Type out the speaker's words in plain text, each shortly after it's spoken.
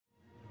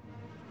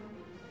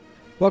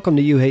Welcome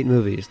to You Hate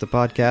Movies, the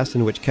podcast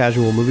in which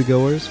casual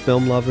moviegoers,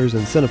 film lovers,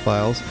 and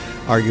cinephiles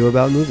argue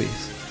about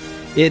movies.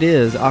 It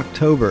is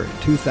October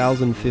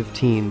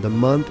 2015, the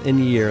month and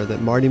year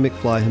that Marty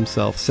McFly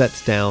himself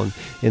sets down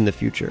in the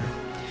future.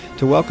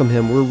 To welcome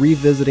him, we're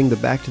revisiting the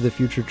Back to the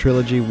Future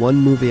trilogy one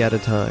movie at a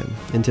time.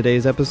 In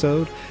today's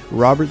episode,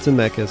 Robert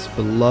Zemeckis'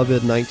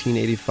 beloved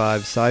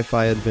 1985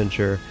 sci-fi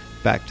adventure,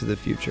 Back to the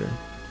Future.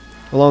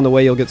 Along the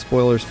way, you'll get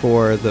spoilers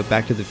for the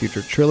Back to the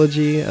Future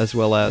trilogy, as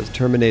well as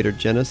Terminator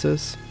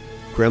Genisys,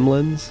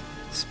 Gremlins,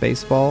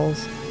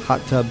 Sapceballs,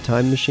 Hot Tub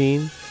Time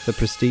Machine, The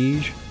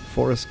Prestige,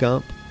 Forrest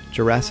Gump,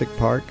 Jurassic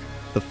Park,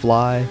 The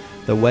Fly,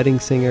 The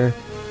Wedding Singer,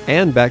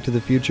 and Back to the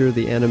Future,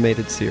 the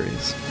animated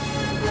series.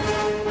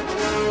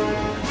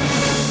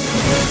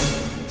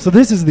 So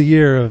this is the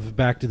year of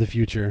Back to the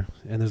Future,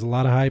 and there's a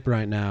lot of hype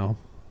right now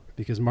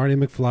because Marty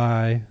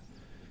McFly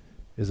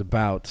is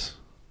about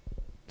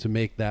to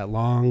make that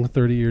long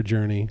 30-year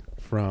journey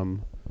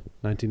from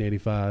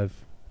 1985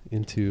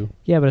 into...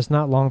 Yeah, but it's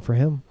not long for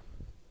him.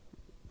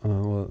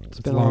 Well, it's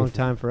been a long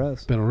time for us.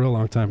 It's been a real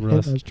long time for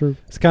us. That's true.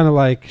 It's kind of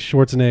like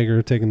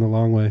Schwarzenegger taking the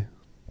long way.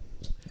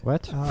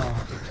 What?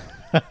 Oh.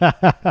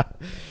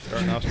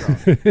 Starting off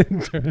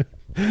strong.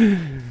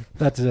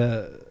 That's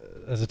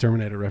a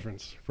Terminator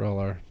reference for all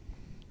our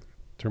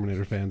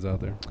Terminator fans out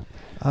there.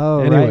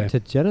 Oh, anyway, right, to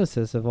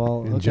Genesis of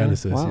all. In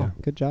Genesis, wow, yeah.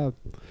 Good job.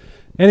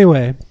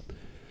 Anyway,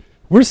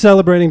 we're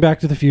celebrating Back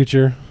to the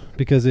Future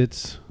because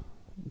it's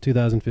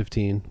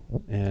 2015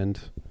 and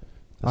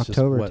it's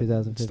October just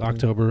 2015. It's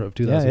October of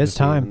 2015. Yeah, it's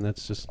time. And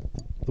that's just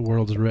the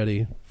world's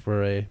ready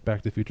for a Back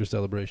to the Future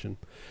celebration.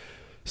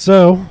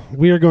 So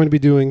we are going to be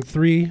doing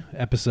 3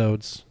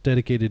 episodes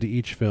dedicated to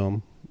each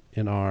film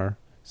in our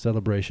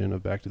celebration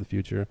of Back to the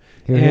Future.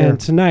 Here.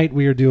 Tonight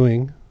we are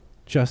doing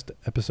just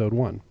episode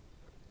 1.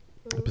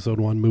 Episode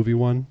 1, movie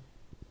 1.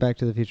 Back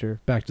to the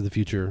Future. Back to the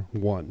Future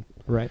 1.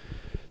 Right.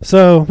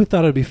 So we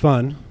thought it would be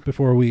fun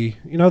before we,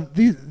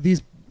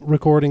 these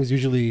recordings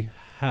usually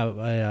have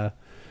a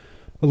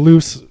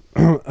loose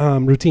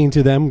routine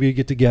to them. We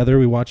get together,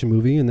 we watch a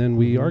movie, and then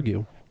we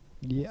argue.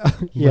 Yeah.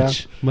 Yeah.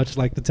 Much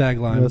like the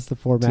tagline That's the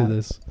format. to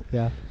this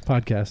Yeah.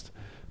 podcast.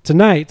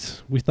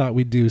 Tonight, we thought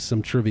we'd do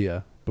some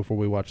trivia before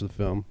we watch the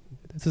film.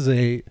 This is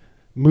a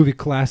movie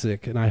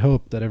classic, and I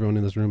hope that everyone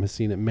in this room has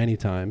seen it many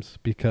times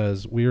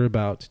because we are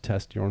about to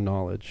test your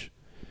knowledge.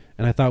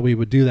 And I thought we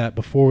would do that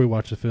before we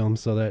watch the film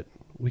so that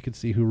we could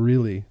see who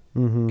really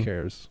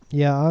cares.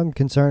 Yeah, I'm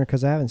concerned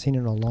because I haven't seen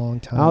it in a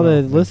long time. All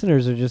the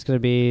listeners are just going to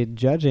be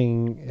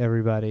judging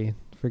everybody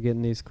for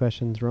getting these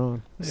questions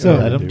wrong. So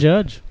let them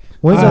judge.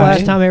 When's the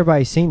last time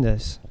everybody's seen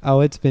this?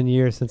 Oh, it's been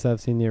years since I've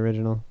seen the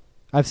original.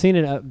 I've seen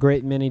it a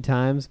great many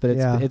times, but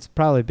it's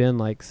probably been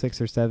like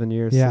 6 or 7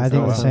 years. Yeah, I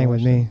think the same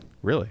with me.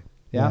 Really?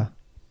 Yeah.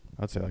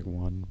 I'd say like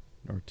 1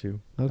 or 2.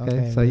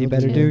 Okay, so you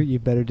better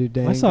do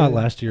dang. I saw it good.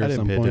 last year I at didn't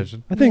some pay point.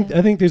 attention.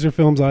 I think these are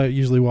films I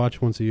usually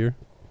watch once a year.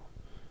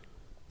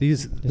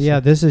 This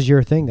is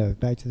your thing though.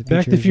 Back to the Future.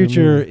 Back to the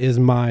Future is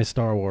my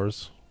Star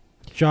Wars.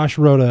 Josh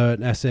wrote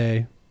an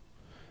essay,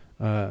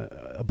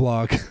 a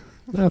blog.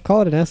 No,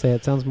 call it an essay.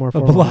 It sounds more A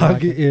formal.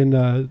 blog in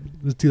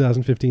the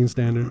 2015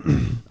 Standard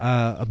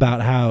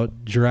about how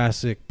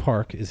Jurassic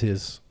Park is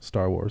his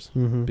Star Wars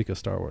because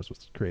Star Wars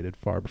was created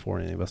far before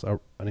any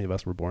of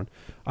us were born.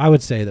 I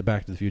would say that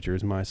Back to the Future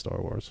is my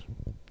Star Wars.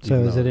 So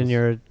is it in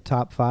your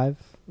top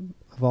 5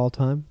 of all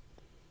time?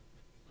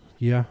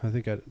 Yeah, I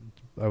think I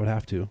would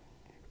have to,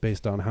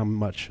 based on how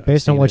much.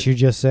 Based on what you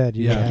just said.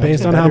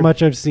 Based on how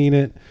much I've seen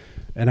it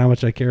and how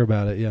much I care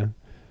about it. Yeah.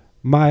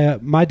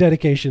 My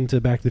dedication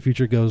to Back to the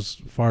Future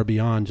goes far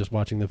beyond just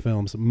watching the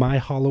films. My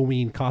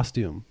Halloween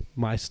costume,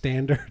 my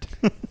standard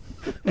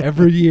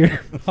every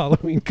year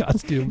Halloween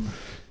costume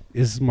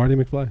is Marty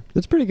McFly.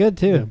 It's pretty good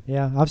too.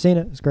 Yeah, I've seen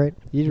it. It's great.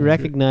 You'd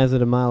recognize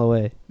it a mile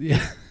away.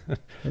 Yeah.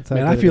 That's how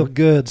Man, I feel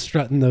good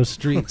strutting those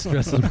streets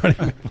dressed as Marty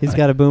McFly. He's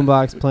got a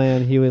boombox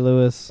playing Huey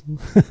Lewis.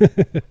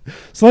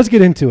 So let's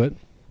get into it.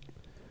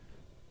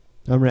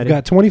 I'm ready. We've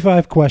got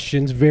 25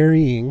 questions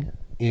varying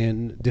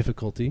in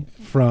difficulty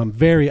from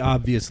very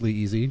obviously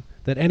easy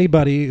that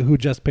anybody who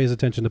just pays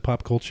attention to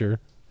pop culture,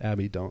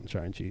 Abby, don't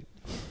try and cheat.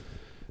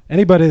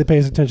 Anybody that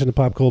pays attention to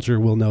pop culture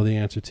will know the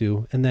answer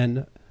to, and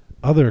then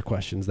other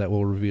questions that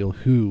will reveal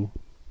who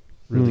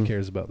really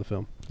cares about the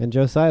film. And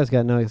Josiah's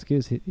got no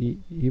excuse. He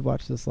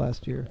watched this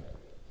last year.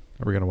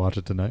 Are we going to watch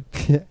it tonight?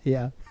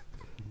 Yeah.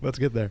 Let's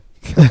get there.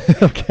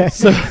 Okay.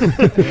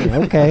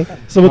 Okay.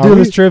 So we'll do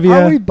this trivia.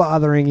 Are we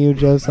bothering you,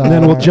 Josiah? And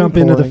then we'll jump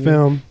into the Boring.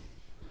 film.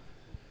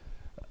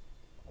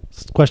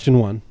 Question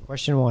 1.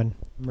 Question 1.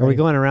 Are we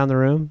going around the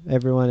room?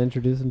 Everyone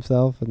introduce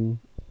himself and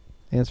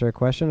answer a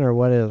question, or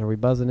what is? Are we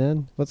buzzing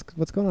in? What's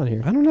going on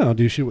here? I don't know.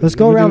 Let's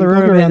go around the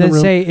room and then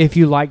say if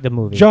you like the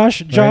movie.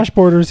 Josh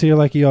Porter's here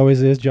like he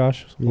always is.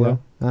 Josh, hello.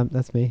 Yeah,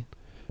 that's me.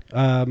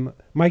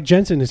 Mike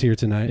Jensen is here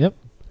tonight. Yep.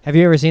 Have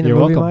you ever seen the You're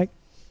movie, welcome. Mike?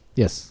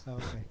 Yes.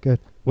 Okay, good.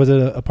 Was it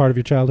a part of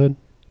your childhood?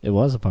 It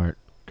was a part.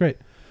 Great.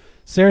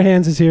 Sarah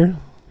Hands is here.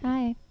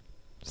 Hi.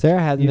 Sarah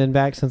hadn't been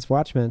back since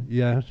Watchmen.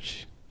 Yeah,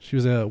 She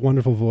was a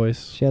wonderful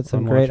voice. She had some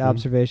on great Watchmen.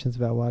 observations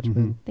about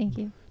Watchmen. Thank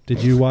you.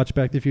 Did you watch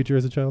Back to the Future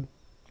as a child?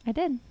 I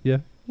did. Yeah?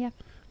 Yeah.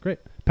 Great.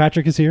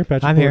 Patrick is here.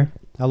 Patrick I'm Ford. here.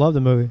 I love the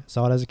movie.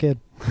 Saw it as a kid.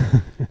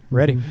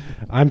 Ready.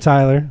 I'm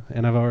Tyler,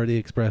 and I've already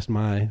expressed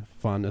my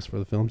fondness for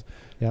the films.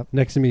 Yep.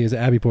 Next to me is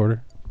Abby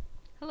Porter.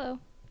 Hello.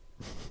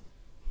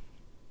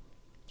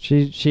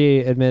 She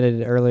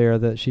admitted earlier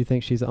that she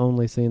thinks she's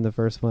only seen the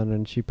first one,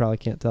 and she probably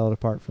can't tell it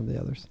apart from the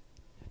others.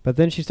 But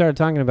then she started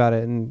talking about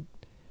it, and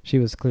she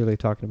was clearly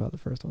talking about the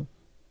first one.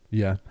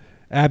 Yeah.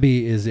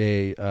 Abby is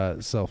a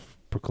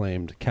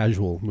self-proclaimed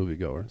casual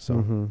moviegoer,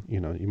 so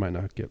you might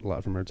not get a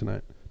lot from her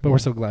tonight. But we're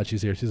so glad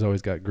she's here. She's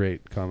always got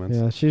great comments.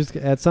 Yeah, she's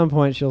at some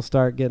point she'll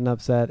start getting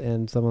upset,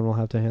 and someone will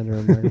have to hand her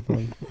a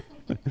microphone.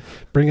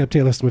 Bring up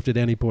Taylor Swift at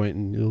any point,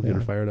 and you'll get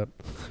her fired up.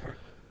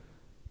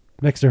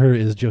 Next to her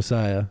is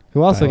Josiah,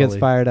 who also DePaoli. gets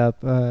fired up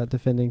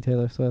defending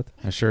Taylor Swift.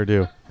 I sure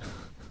do.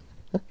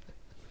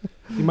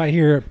 You might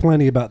hear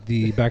plenty about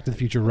the Back to the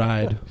Future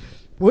ride.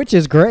 Which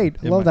is great.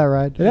 It Love that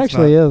ride. It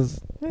actually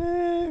is.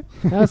 Now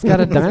it's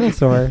got a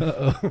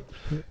dinosaur.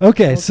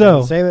 Okay,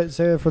 so Save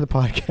it for the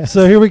podcast.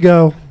 So here we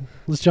go.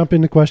 Let's jump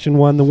into question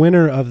 1. The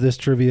winner of this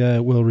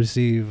trivia will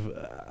receive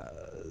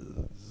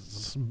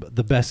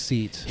the best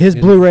seat. His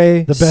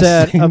Blu-ray the best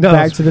set seat. of No.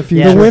 Back to the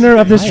Future. The winner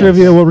of this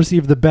trivia will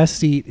receive the best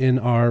seat in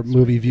our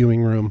movie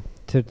viewing room.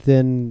 To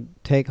then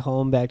take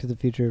home Back to the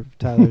Future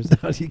Tyler's.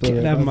 You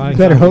can't have my.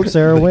 Better hope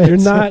Sarah wins. You're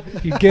not.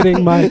 You're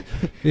getting my.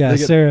 Yeah, They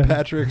get Sarah.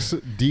 Patrick's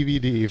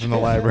DVD from the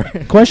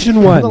library. Question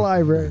From 1. the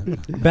library.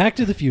 Back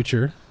to the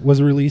Future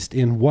was released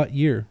in what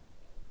year,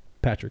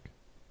 Patrick?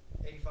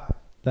 85.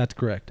 That's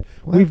correct.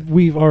 What?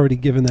 We've already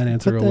given that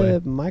answer Put away.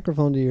 the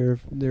microphone to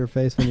your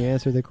face when you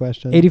answer the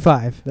question.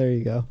 85. There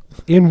you go.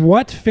 In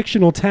what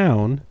fictional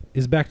town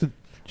is Back to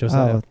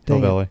Josiah? Oh, dang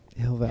it. Valley.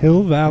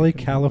 Hill Valley,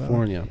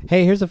 California.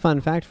 Hey, here's a fun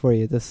fact for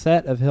you. The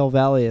set of Hill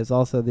Valley is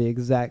also the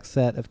exact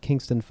set of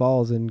Kingston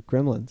Falls in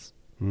Gremlins.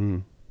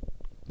 Mm.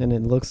 And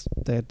it looks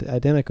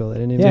identical. They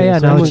didn't even Yeah,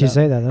 do now Gremlins. that you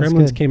say that, that's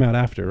Gremlins good. came out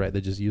after, right?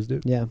 They just used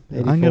it. Yeah,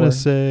 84. I'm going to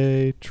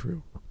say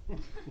true.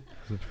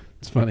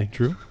 It's funny.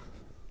 True?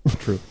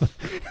 True.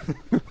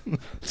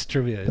 It's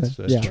trivia. It's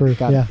Yeah. True.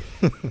 Got Yeah.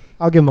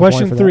 I'll give him a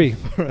Question point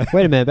for 3.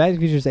 Wait a minute. Back to the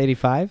Future's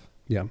 85?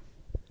 Yeah.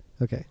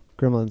 Okay.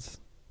 Gremlins.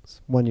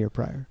 1 year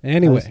prior.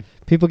 Anyway.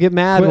 People get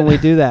mad when we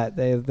do that.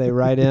 They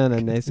write in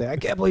and they say, I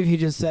can't believe you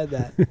just said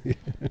that.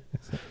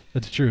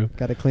 That's true.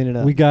 Got to clean it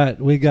up.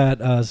 We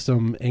got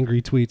some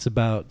angry tweets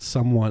about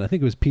someone. I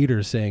think it was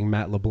Peter saying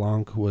Matt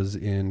LeBlanc was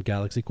in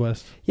Galaxy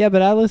Quest. Yeah,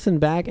 but I listened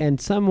back and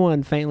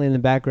someone faintly in the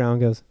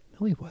background goes,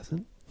 no, he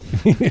wasn't.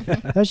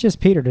 That's just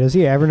Peter. Does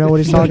he ever know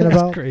what he's talking That's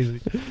about? crazy.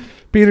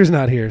 Peter's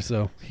not here,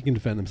 so he can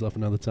defend himself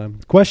another time.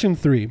 Question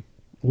 3.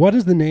 What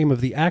is the name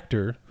of the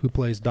actor who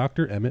plays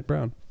Dr. Emmett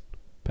Brown?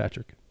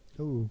 Patrick.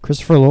 Ooh.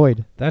 Christopher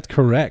Lloyd. That's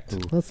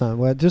correct. That's not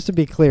well. Just to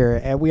be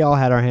clear, we all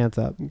had our hands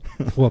up.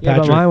 Well, Yeah,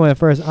 Patrick. but mine went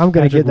first. I'm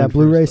going to Patrick get that went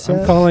Blu-ray first. set.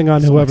 I'm calling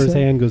on That's what I whoever's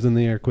said. hand goes in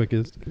the air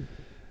quickest.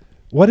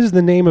 What is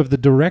the name of the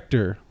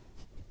director?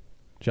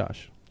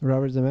 Josh.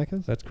 Robert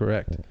Zemeckis? That's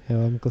correct. Yeah,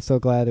 I'm so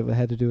glad it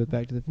had to do with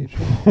Back to the Future.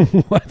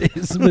 What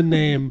is the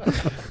name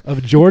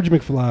of George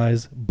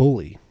McFly's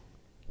bully?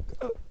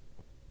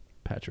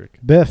 Patrick.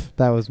 Biff.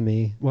 That was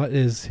me. What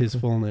is his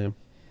full name?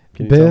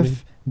 Can you tell me?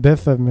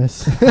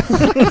 Biffamus.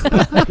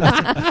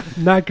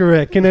 Not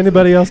correct. Can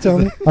anybody else tell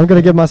me? I'm going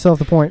to give myself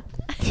the point.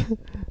 I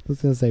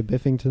was going to say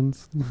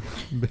Biffingtons.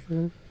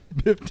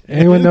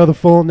 Anyone know the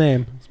full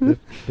name?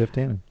 Biff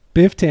Tannen.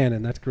 Biff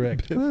Tannen. That's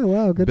correct. Oh,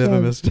 wow. Good job.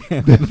 Biffamus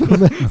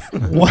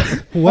Tannen.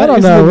 What I don't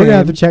is know. the We're going to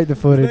have name? to check the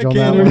footage on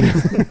that one.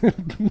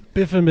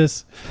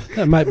 Biffamus.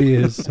 That might be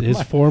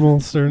his formal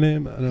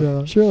surname. I don't know.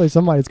 Yeah, surely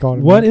somebody's calling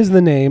him. What that. is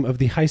the name of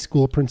the high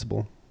school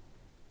principal?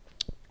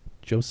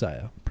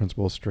 Josiah.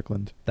 Principal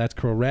Strickland. That's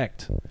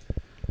correct.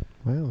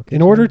 Wow.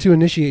 In order to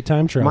initiate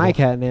time travel, Mike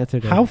hadn't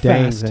answered how a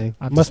dang fast thing.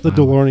 must the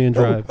DeLorean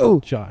drive? Oh.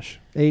 Josh.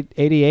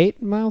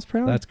 88 miles per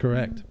hour? That's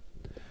correct.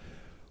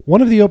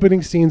 One of the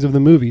opening scenes of the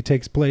movie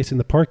takes place in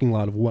the parking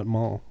lot of what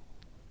mall?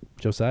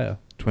 Josiah.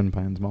 Twin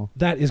Pines Mall.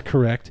 That is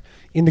correct.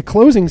 In the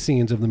closing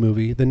scenes of the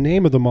movie, the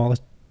name of the mall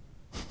is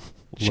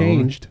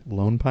changed.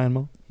 Lone Pine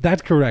Mall.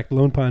 That's correct.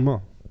 Lone Pine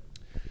Mall.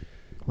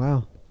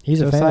 Wow.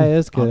 He's a Josiah fan.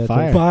 is good On at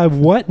fire. this. By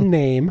what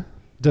name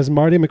does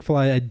Marty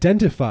McFly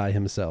identify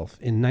himself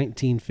in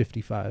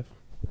 1955?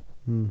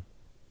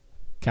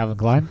 Calvin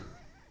Klein.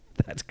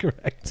 That's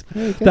correct.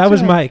 Hey, good That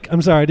was job. Mike.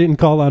 I'm sorry, I didn't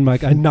call on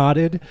Mike. I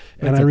nodded,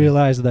 and I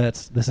realized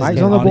this is Mike's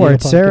an on the audio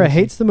board. Sarah podcast.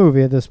 hates the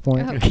movie at this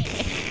point.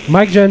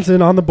 Mike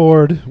Jensen on the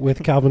board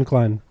with Calvin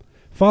Klein.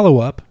 Follow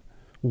up.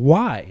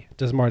 Why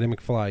does Marty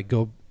McFly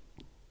go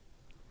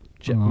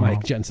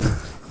Mike Jensen?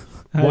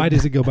 Why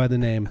does he go by the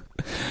name?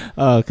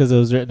 Oh, because it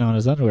was written on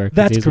his underwear. 'cause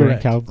That's he's wearing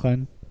correct. Calvin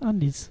Klein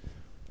undies.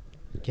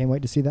 Can't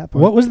wait to see that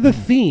part. What was the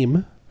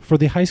theme for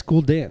the high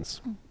school dance?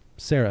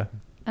 Sarah,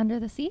 Under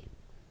the Sea?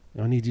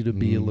 I need you to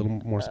be a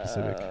little more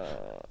specific.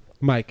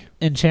 Mike.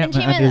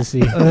 Enchantment Enchantment. under the Sea.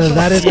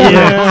 That is Yeah.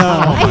 correct.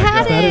 Oh I my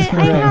had God. it.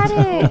 I had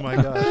it. Oh my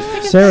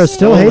god. Sarah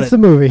still Stole hates it. the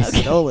movies.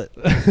 Stole it.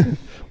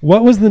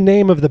 What was the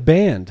name of the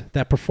band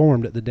that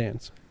performed at the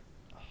dance?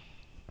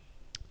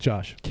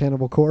 Josh.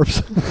 Cannibal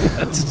Corpse.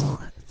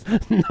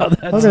 No,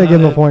 that's I'm gonna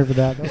give him a point for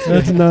that.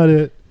 That's not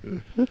it.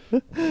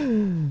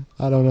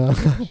 I don't know.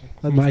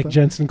 Mike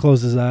Jensen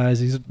closed his eyes.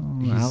 He's Are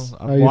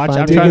you I'm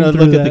trying digging to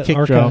through look at the that kick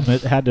archive? drum.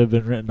 It had to have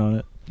been written on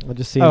it. I'll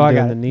just see Oh, him I doing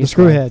got the it. knee The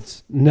slide.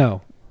 Screwheads.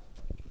 no.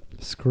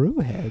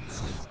 Screwheads.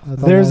 I thought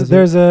that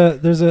There's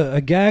was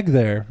a gag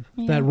there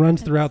Yeah, that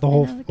runs throughout the I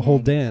whole know the whole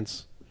gag.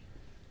 dance.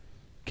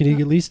 Can you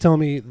at least tell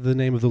me the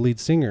name of the lead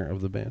singer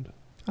of the band?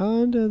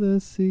 Under the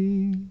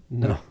sea.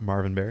 No,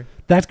 Marvin Berry.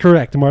 that's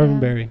correct. Marvin Yeah.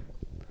 Berry.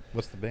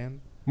 What's the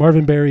band?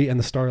 Marvin Berry and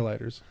the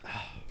Starlighters.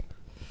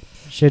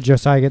 Should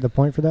Josiah get the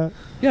point for that?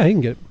 Yeah, he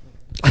can get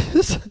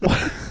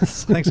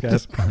Thanks,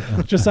 guys.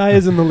 it.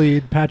 Josiah's in the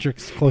lead.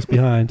 Patrick's close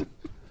behind.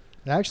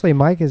 Actually,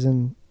 Mike is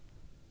in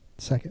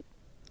second.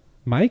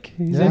 Mike?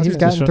 Yeah, in he's second? got- Just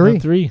gotten wrote three. down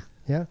 3.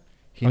 Yeah.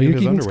 He Oh, knew you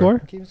his keeping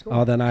underwear. score?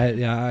 Oh, then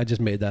I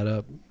just made that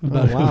up.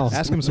 wow.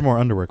 Ask him some more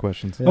underwear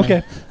questions. Yeah.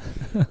 Okay.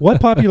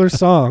 What popular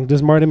song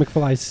does Marty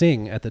McFly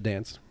sing at the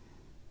dance?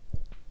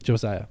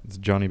 Josiah. It's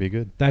Johnny Be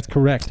Good. That's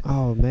correct.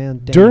 Oh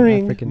man! Damn, I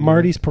During freaking knew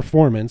Marty's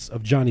performance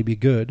of Johnny Be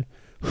Good,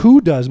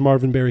 who does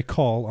Marvin Berry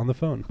call on the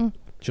phone? Mm.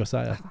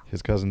 Josiah.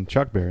 His cousin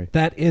Chuck Berry.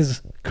 That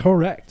is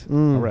correct. it.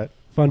 Mm. All right.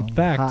 Fun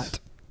fact, hot.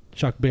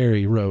 Chuck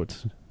Berry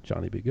wrote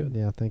Johnny Be Good.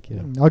 Yeah, thank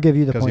you. I'll give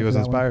you the Because point he was for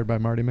that inspired by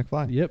Marty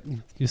McFly. Yep.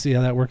 You see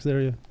how that works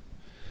there? Yeah.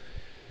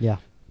 Yeah,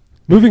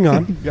 Moving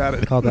on. Got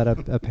it. call that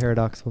a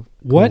paradoxical.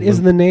 What is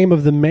loop. the name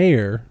of the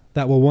mayor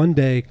that will one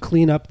day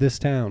clean up this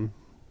town?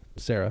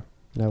 Sarah.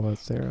 That was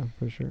Sarah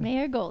for sure.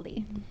 Mayor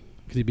Goldie.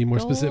 Could you be more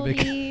specific?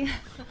 Goldie.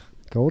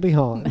 Goldie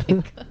Hawn.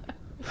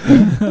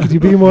 Could you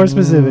be more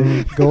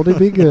specific? Goldie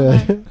be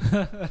good.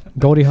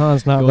 Goldie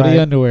Hawn's not Goldie right.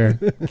 underwear.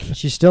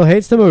 She still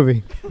hates the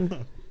movie.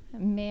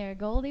 Mayor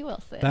Goldie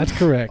Wilson. That's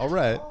correct. All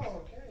right.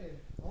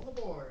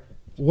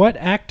 What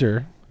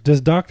actor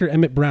does Dr.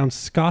 Emmett Brown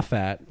scoff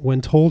at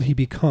when told he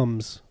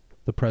becomes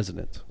the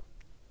president?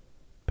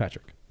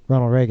 Patrick.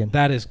 Ronald Reagan.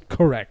 That is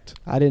correct.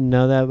 I didn't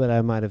know that, but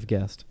I might have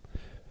guessed.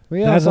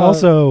 We That's saw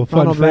also fun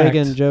Ronald fact.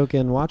 Reagan joke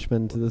in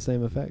Watchmen to the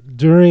same effect.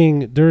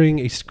 During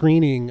a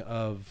screening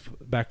of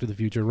Back to the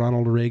Future,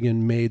 Ronald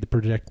Reagan made the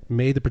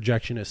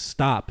projectionist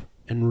stop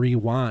and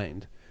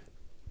rewind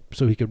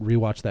so he could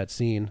rewatch that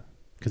scene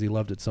because he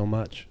loved it so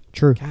much.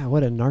 True. God,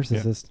 what a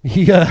narcissist.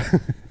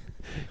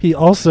 He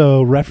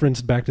also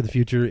referenced Back to the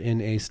Future in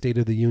a State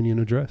of the Union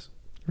address.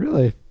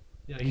 Really?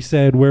 Yeah, he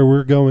said, "Where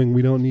we're going,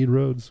 we don't need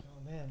roads."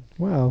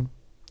 Wow.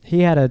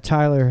 He had a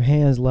Tyler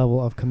Hands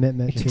level of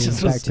commitment He to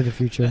just Back was- to the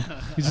Future.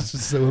 He's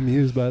just so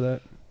amused by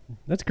that.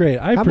 That's great.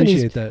 I How many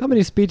appreciate that. How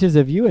many speeches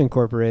have you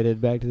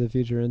incorporated Back to the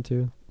Future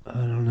into? I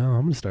don't know.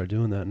 I'm gonna start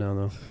doing that now,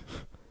 though.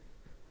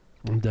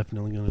 I'm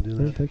definitely gonna do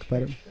that. Think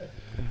about it.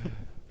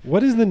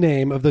 What is the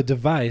name of the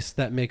device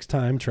that makes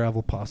time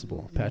travel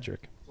possible,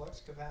 Patrick?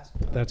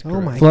 That's correct.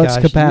 Oh my Flux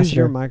gosh! Use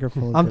your capacitor.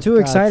 microphone. I'm for too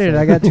God's excited. sake.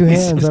 I got two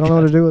hands. I don't know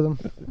what to do with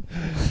them.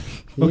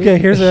 Okay,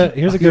 here's a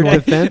good Your one.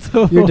 defense.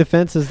 Your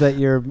defense is that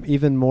you're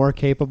even more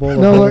capable. Of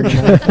No, holding look.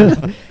 a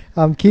microphone.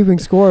 I'm keeping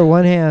score with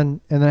one hand,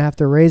 and then I have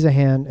to raise a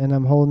hand, and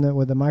I'm holding it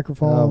with the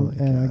microphone, Oh my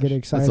and I get gosh.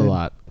 excited. That's a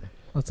lot.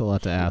 That's a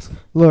lot to ask.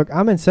 Look,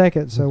 I'm in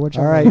second, so what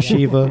y'all All right, think?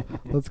 Shiva.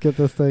 Let's get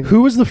this thing.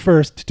 Who was the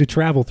first to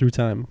travel through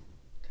time?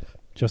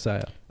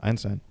 Josiah.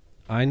 Einstein.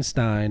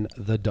 Einstein,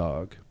 the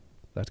dog.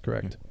 That's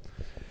correct.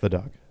 The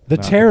dog. The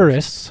Not the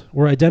terrorists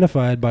were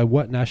identified by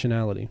what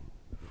nationality?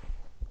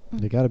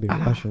 They got to be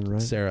Russian,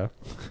 right? Sarah.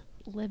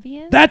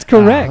 Libyan. That's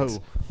correct.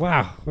 Oh.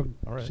 Wow.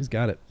 All right. She's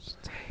got it.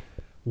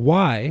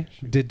 Why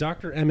did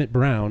Dr. Emmett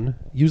Brown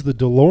use the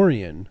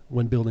DeLorean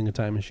when building a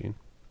time machine?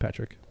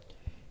 Patrick.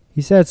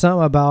 He said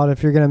something about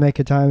if you're going to make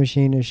a time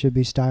machine, it should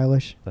be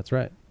stylish. That's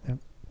right. Yep.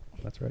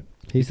 That's right.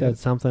 He said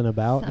something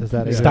about. Is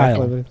that Something. exactly Style.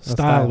 what it- oh,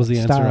 Style was the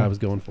answer Style. I was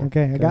going for.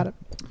 Okay, I got it.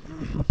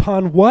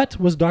 Upon what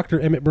was Dr.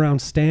 Emmett Brown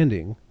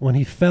standing when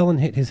he fell and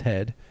hit his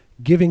head,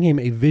 giving him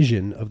a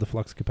vision of the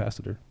flux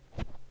capacitor?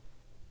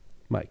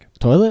 Mike.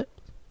 Toilet?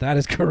 That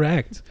is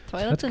correct.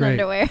 Toilets That's and great.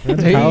 underwear.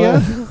 That's There you how-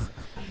 go.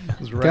 It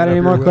was right Got up any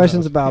your more wheelhouse.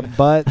 questions about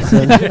butts?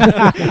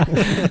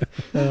 And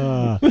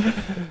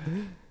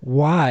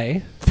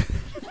Why?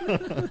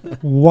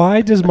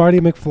 Why does Marty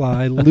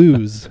McFly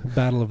lose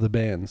Battle of the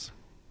Bands?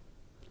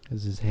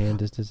 Because his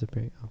hand is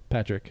disappearing. Oh.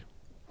 Patrick.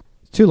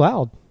 It's too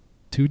loud.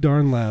 Too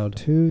darn loud.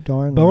 Too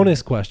darn loud.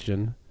 Bonus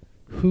question.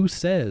 Who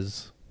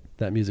says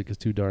that music is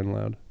too darn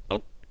loud?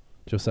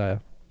 Josiah.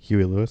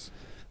 Huey Lewis.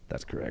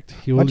 That's correct.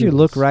 Why'd you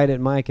look right at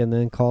Mike and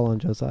then call on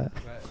Josiah?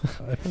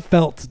 I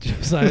felt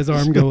Josiah's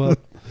arm go up.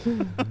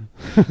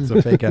 It's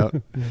a fake out.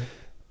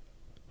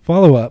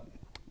 Follow up.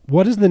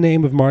 What is the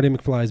name of Marty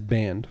McFly's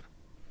band?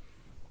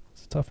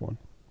 It's a tough one.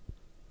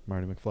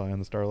 Marty McFly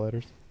and the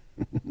Starlighters.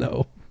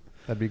 No,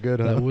 That'd be good,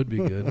 huh? that would be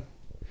good.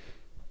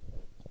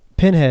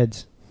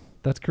 Pinheads.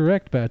 That's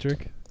correct,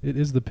 Patrick. It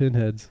is the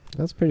Pinheads.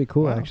 That's pretty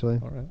cool, Wow. actually.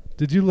 All right.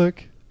 Did you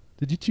look?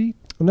 Did you cheat?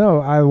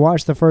 No, I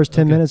watched the first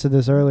 10 Okay. minutes of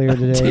this earlier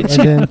today, and Did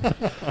you? then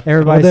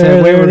everybody Oh, there-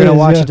 said we there were it going to is,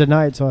 watch yeah. it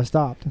tonight, so I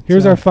stopped.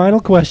 Here's So our final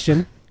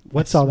question.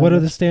 saw that What are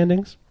one. the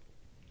standings?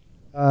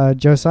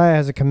 Josiah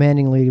has a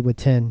commanding lead with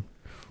 10.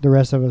 The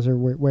rest of us are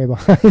way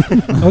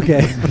behind.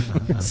 Okay.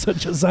 So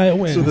Josiah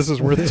wins. So this is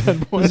worth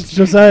 10 points.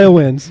 Josiah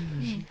wins.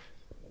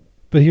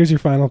 But here's your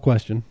final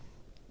question.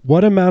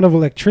 What amount of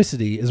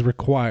electricity is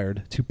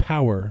required to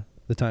power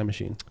the time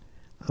machine?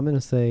 I'm going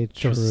to say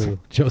true.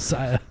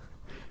 Josiah.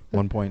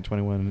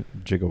 1.21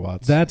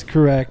 gigawatts. That's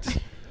correct.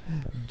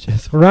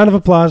 A round of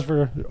applause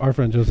for our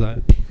friend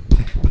Josiah.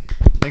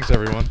 Thanks,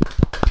 everyone.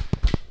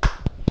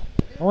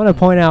 I want to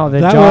point out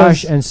that That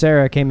Josh was- and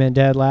Sarah came in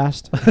dead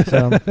last.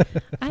 So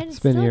I been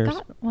still years.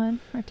 got one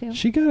or two.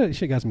 She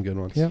got some good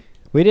ones. Yep.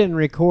 We didn't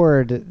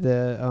record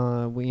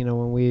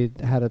when we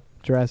had a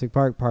Jurassic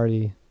Park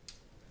party,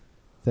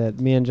 that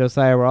me and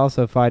Josiah were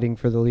also fighting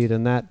for the lead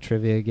in that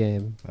trivia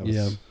game, That was,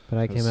 Yeah. but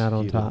I that came was out on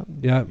heated. top.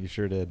 Yeah. You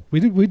sure did. We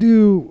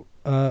do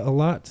a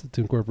lot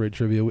to incorporate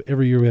trivia.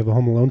 Every year we have a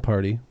Home Alone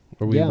party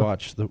where we Yeah.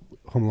 watch the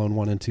Home Alone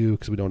 1 and 2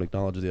 because we don't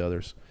acknowledge the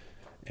others.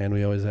 And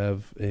we always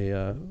have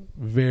a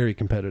very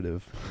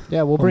competitive.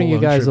 Yeah, we'll Home bring you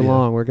Alone guys trivia.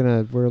 along.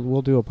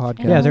 We'll do a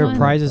podcast. yeah, there One. were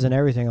prizes and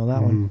everything on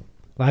that one.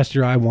 Last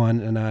year I won,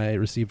 and I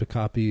received a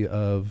copy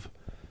of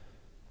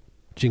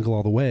Jingle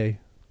All the Way,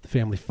 the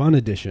Family Fun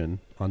Edition,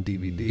 on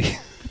DVD.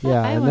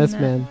 Yeah, I and won this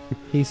that. man,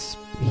 he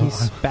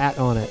spat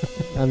on it.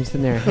 I'm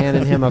sitting there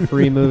handing him a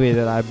free movie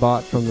that I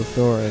bought from the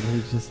store, and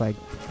he's just like,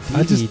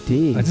 I just-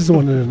 DVD. I just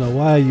wanted to know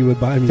why you would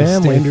buy me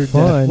Family a standard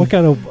Fun. def. What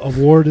kind of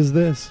award is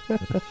this?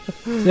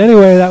 So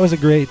anyway, that was a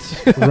great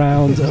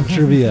round of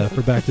trivia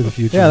for Back to the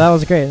Future. Yeah, that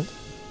was great.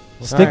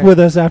 Stick Alright. with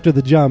us after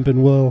the jump,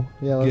 and we'll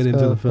Yeah, let's get into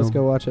go. the film. Let's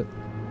go watch it.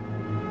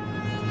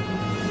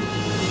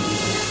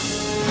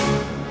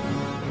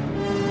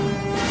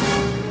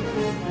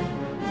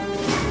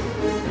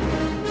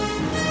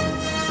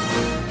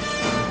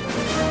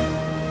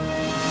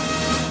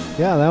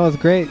 Yeah, that was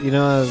great. You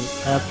know,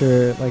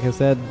 after, like I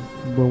said,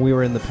 when we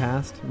were in the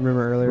past,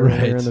 remember earlier when we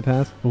Right. were in the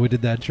past? When we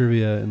did that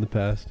trivia in the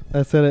past.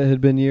 I said it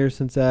had been years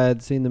since I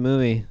had seen the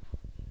movie.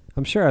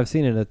 I'm sure I've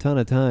seen it a ton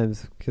of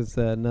times because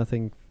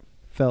nothing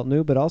felt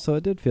new, but also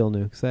it did feel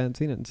new because I hadn't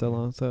seen it in so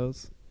long. So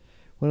it's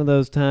one of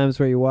those times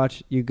where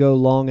you go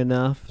long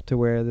enough to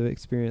where the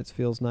experience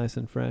feels nice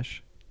and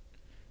fresh.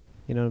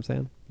 You know what I'm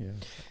saying? Yeah.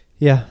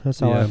 Yeah, that's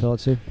how Yeah. I felt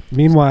too.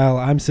 Meanwhile,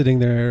 I'm sitting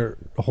there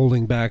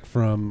holding back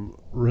from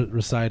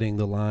reciting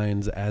the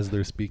lines as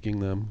they're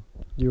speaking them.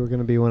 You were going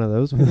to be one of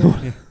those people?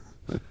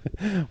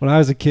 When I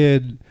was a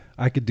kid,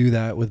 I could do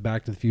that with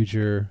Back to the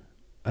Future.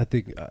 I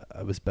think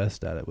I was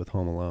best at it with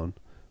Home Alone,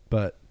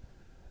 but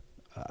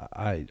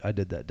I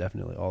did that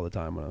definitely all the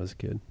time when I was a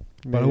kid.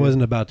 But I Maybe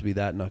wasn't about to be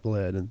that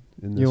knucklehead. In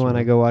this You want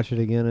to world. go watch it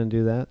again and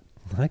do that?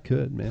 I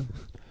could, man.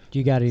 Do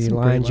you got any Some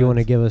great lines you want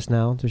to lines. give us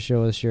now to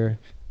show us your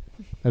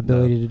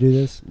ability to do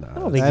this? Nah, I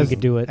don't think you As- could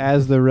do it.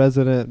 As the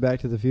resident Back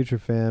to the Future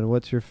fan,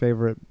 what's your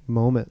favorite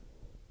moment?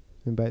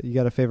 You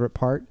got a favorite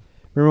part?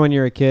 Remember when you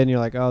were a kid and you're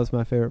like, oh, it's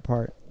my favorite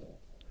part?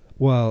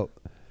 Well,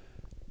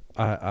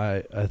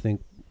 I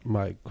think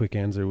my quick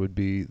answer would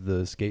be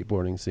the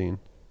skateboarding scene.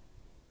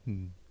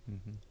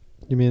 Mm-hmm.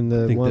 You mean I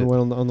the think one that- where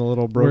on the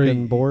little Where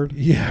broken he- board?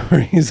 Yeah,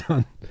 where he's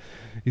on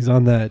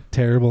that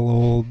terrible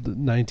old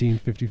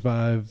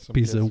 1955 Some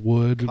piece of kids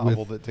wood with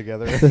Cobbled it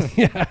together.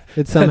 yeah,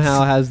 It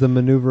somehow has the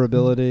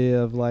maneuverability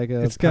of like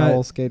a It's got-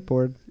 Powell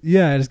skateboard.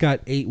 yeah. It's got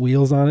 8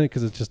 wheels on it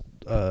because it's just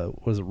what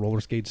is it, roller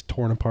skates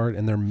torn apart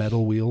and they're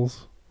metal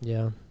wheels.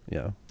 Yeah,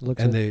 Yeah,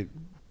 looks. and Like, they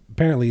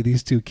apparently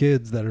these two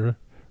kids that are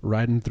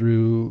riding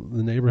through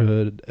the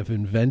neighborhood have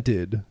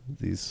invented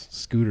these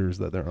scooters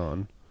that they're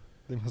on.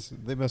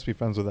 They must be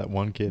friends with that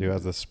one kid who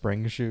has the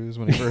spring shoes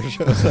when he first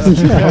shows up.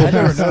 I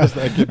never noticed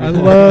that kid I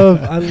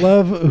before.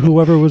 love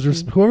whoever was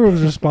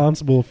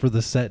responsible for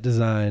the set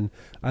design.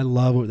 I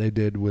love what they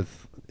did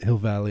with Hill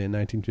Valley in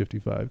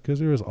 1955 because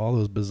there was all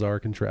those bizarre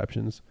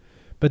contraptions.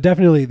 But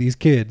definitely these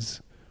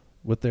kids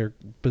with their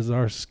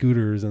bizarre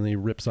scooters and he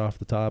rips off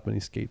the top and he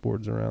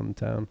skateboards around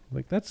the town.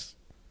 Like that's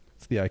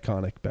the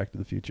iconic Back to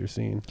the Future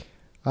scene.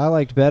 I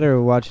liked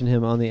better watching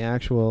him on the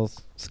actual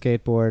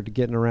skateboard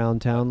getting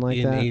around town like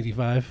in that.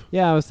 85.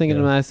 Yeah, I was thinking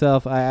to Yeah.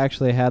 myself, I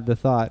actually had the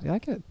thought, I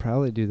could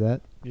probably do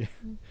that. Yeah.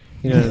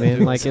 You know what I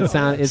mean? Like it seemed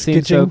so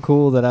Sketching?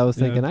 cool that I was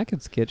Yeah. thinking I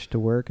could sketch to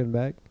work and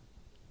back.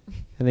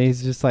 And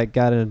he's just like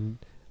got an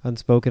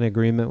unspoken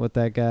agreement with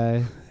that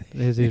guy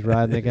as he's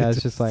riding. The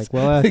guy's just like,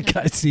 well, The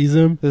guy sees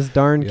him. this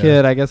darn Yeah.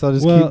 kid, I guess I'll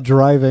just Well- keep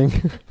driving.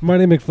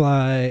 Marty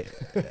McFly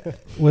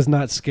was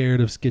not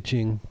scared of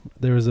sketching.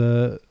 There was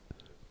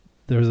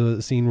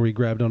a scene where he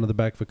grabbed onto the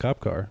back of a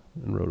cop car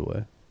and rode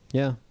away.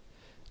 Yeah.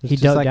 he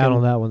ducked down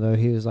on that one though.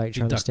 He was like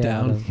trying to stay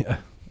out of, Yeah.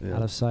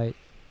 out of sight.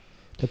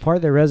 The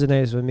part that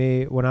resonates with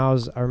me when I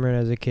remember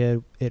as a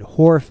kid, it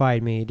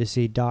horrified me to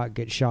see Doc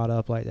get shot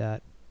up like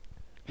that.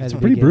 at It's the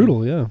pretty beginning.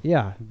 brutal, yeah.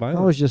 Yeah, Violent.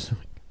 I was just,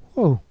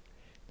 whoa,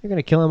 they're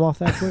gonna kill him off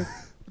that quick.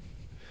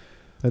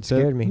 That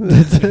scared me.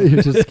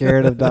 You're just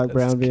scared of Doc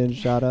Brown being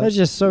shot up. That's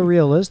just so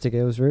realistic.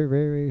 It was very,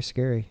 very, very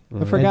scary.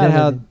 I forgot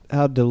And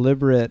how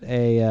deliberate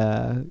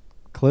a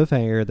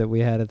cliffhanger that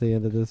we had at the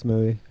end of this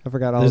movie. I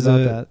forgot all There's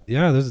about a, that.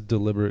 Yeah, there's a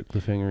deliberate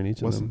cliffhanger in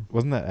each of them.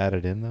 Wasn't that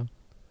added in though?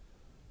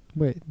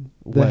 Wait,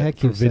 What, heck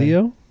for you say?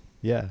 video?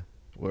 Yeah,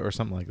 or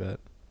something like that.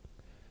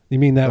 You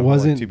mean that The whole, like,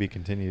 wasn't to be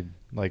continued?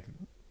 Like,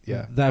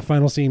 yeah. That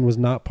final scene was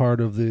not part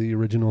of the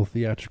original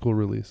theatrical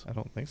release. I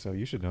don't think so.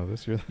 You should know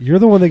this. You're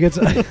the one that gets.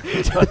 I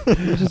brought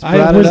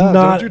was it up.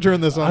 not. Don't you turn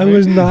this on I me.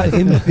 was not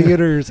in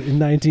theaters in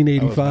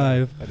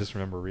 1985. I just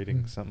remember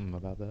reading something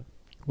about that.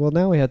 Well,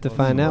 now we have to Well,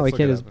 find out. We let's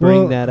can't look just it up.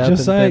 bring that up.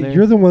 Josiah, in thin air.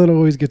 you're the one that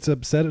always gets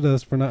upset at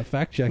us for not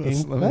fact checking.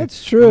 That's Let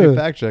me true.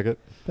 fact check it.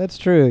 That's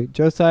true.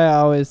 Josiah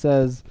always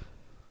says,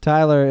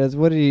 Tyler is,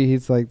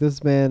 he's like,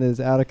 this man is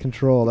out of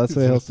control. That's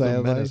what he'll He's say. a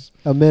I'm like, menace.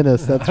 a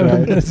menace, that's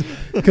right.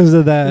 Because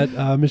of that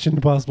Mission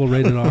Impossible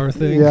rated R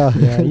thing. Yeah.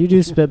 Yeah, you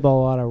do spitball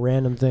a lot of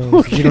random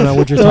things. You don't know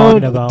what you're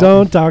talking about.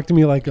 Don't talk to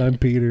me like I'm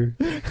Peter.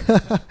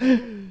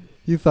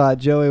 You thought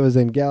Joey was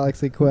in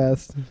Galaxy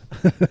Quest.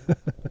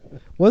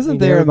 Wasn't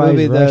Think there a everybody's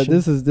movie though? Russian?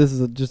 This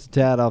is just a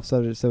tad off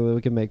subject, so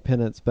we can make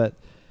penance. But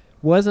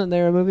wasn't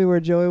there a movie where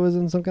Joey was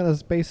in some kind of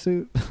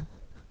spacesuit?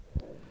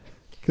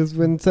 Because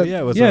when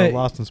It was Yeah.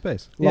 Lost in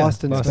Space.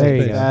 Lost in Lost Space, There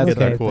you go. that's Get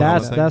that okay. cool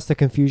That's thing. that's the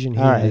confusion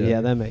here. All right, Yeah.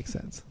 yeah, that makes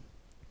sense.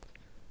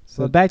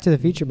 So Back to the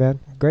Future, man.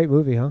 Great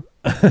movie, huh?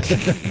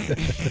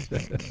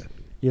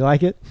 You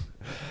like it?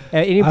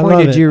 At any I point, love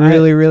did it. you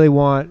really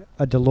want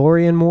a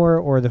DeLorean more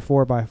or the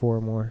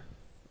 4x4 more?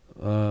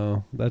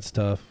 Oh, that's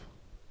tough.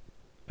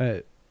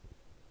 I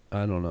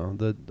don't know.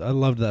 I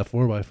loved that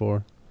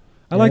 4x4.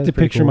 I Yeah, like that's to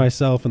pretty picture cool.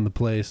 myself in the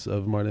place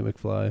of Marty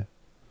McFly.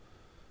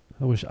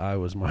 I wish I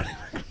was Marty.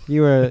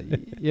 You're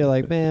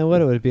like, man,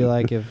 what would it be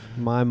like if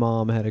my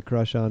mom had a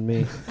crush on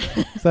me?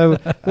 So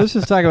let's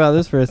just talk about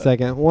this for a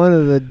second. One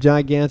of the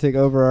gigantic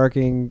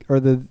overarching, or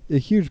the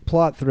huge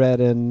plot thread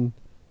in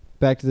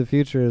Back to the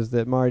Future is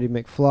that Marty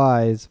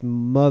McFly's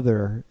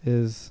mother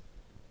is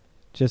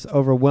just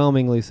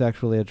overwhelmingly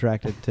sexually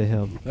attracted to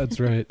him. That's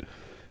right.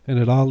 And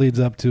it all leads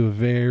up to a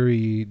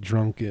very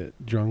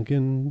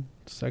drunken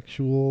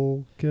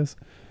sexual kiss.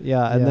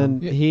 Yeah, and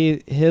Yeah.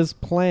 then his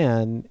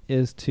plan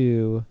is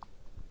to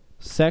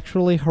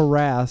sexually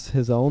harass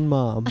his own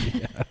mom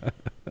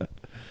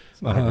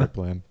It's not a great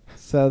plan.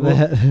 so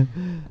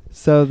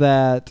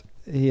that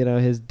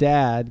his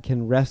dad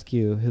can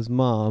rescue his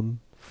mom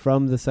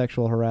from the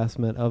sexual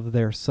harassment of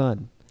their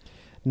son.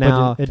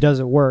 Now But it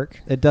doesn't work.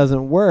 it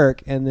doesn't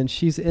work, and then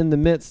she's in the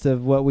midst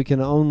of what we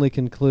can only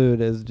conclude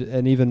is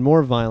an even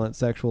more violent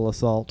sexual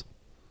assault.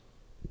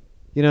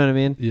 You know what I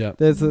mean? Yeah.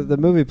 The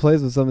movie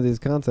plays with some of these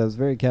concepts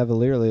very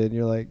cavalierly, and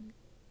you're like,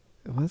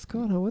 what's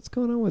going on? What's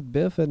going on with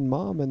Biff and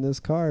Mom in this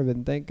car?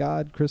 And thank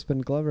God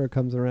Crispin Glover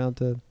comes around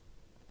to...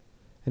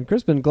 And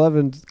Crispin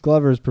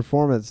Glover's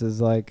performance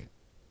is like...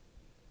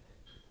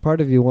 Part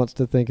of you wants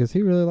to think, is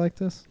he really like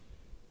this?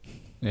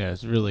 Yeah,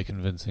 it's really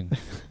convincing.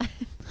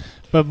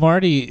 But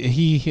Marty,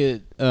 he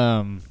hit.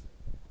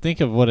 Think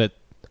of what it.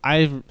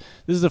 This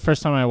is the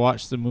first time I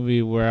watched the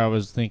movie where I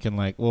was thinking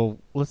like, well,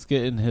 let's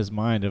get in his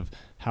mind of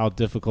how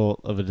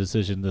difficult of a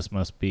decision this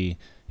must be.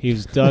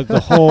 He's dug the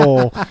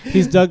hole.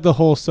 He's dug the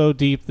hole so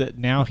deep that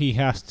now he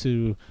has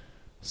to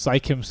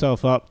psych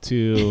himself up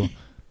to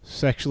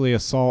sexually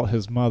assault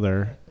his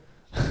mother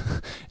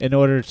in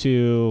order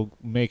to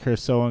make her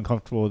so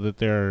uncomfortable that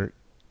they're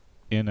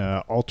in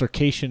a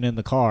altercation in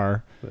the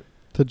car.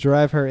 To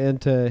drive her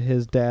into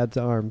his dad's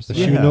arms. So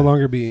she would no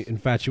longer be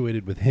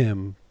infatuated with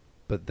him,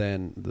 but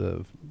then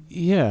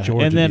Yeah, George and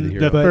would be then the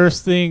the hero.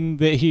 first thing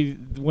that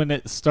when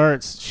it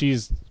starts,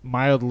 she's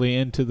mildly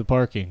into the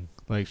parking.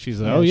 Like she's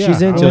like, Yeah, oh yeah,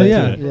 she's into I'm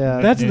it.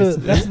 Yeah. That's Yes.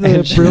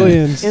 the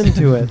brilliance.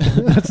 Into it.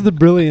 That's the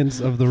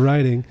brilliance of the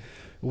writing.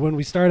 When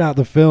we start out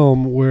the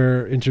film,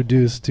 we're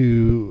introduced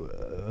to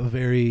a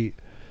very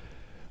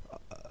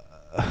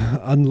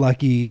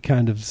unlucky,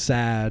 kind of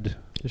sad,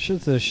 It's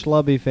just a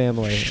schlubby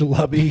family.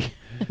 schlubby.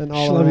 An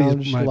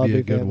all-around Schlubby might be schlubby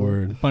a good family.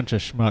 word. bunch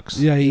of schmucks.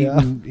 Yeah, Yeah.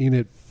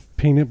 eating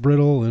peanut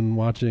brittle and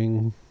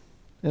watching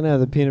I know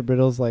the peanut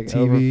brittle's like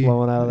TV.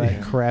 overflowing out of that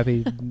Yeah.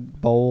 crappy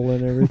bowl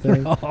and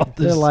everything. all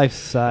Their this. life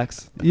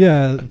sucks.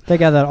 Yeah, They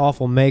got that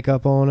awful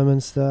makeup on them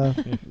and stuff.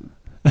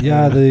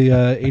 yeah.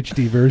 The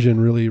HD version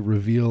really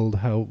revealed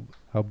how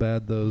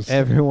bad those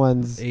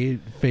Everyone's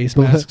face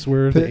masks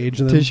were to age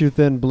them. tissue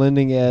thin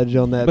blending edge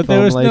on that But foam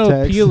there was latex.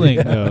 no peeling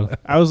though.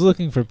 I was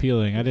looking for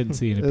peeling. I didn't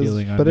see any It was-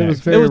 peeling on but it that.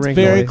 was very it was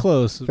very wrinkly.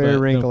 close. Very but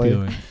wrinkly. No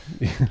peeling.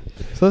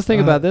 So let's think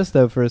Uh, about this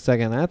though for a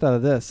second. I thought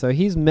of this. So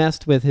he's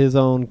messed with his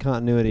own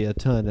continuity a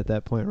ton at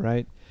that point,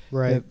 right?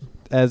 Right.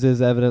 As is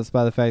evidenced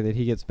by the fact that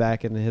he gets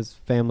back and his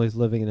family's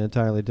living an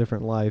entirely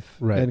different life,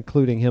 Right.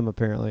 including him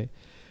apparently.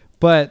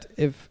 But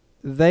if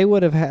they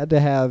would have had to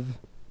have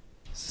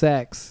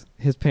sex,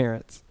 his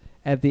parents,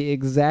 at the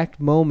exact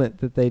moment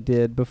that they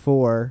did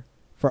before,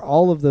 for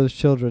all of those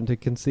children to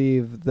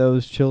conceive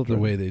those the children.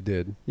 way they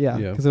did. Yeah,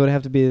 because it would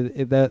have to be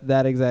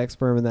that exact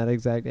sperm and that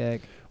exact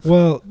egg.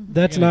 Well,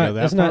 that's You're gonna not go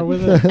that that's far not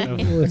with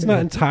it? it's not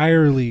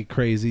entirely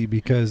crazy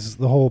because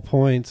the whole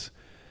point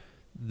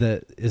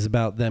that is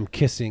about them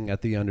kissing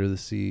at the Under the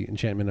Sea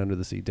Enchantment Under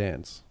the Sea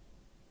dance.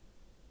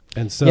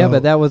 And so yeah,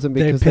 but that wasn't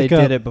they because they pick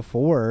up- did it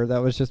before.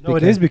 That was just no,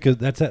 because it is because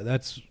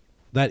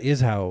that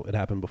is how it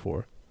happened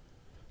before.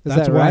 Is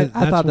That's that why- right? I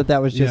that's thought wh-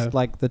 that was just yeah.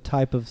 like the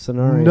type of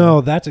scenario.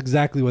 No, that's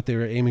exactly what they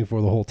were aiming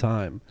for the whole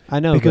time. I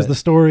know Because but the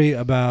story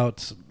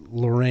about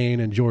Lorraine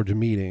and George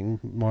meeting,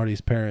 Marty's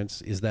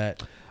parents, is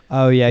that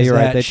oh yeah, is you're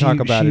right. that They she, talk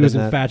about she it. was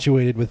in that.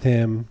 infatuated with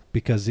him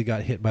because he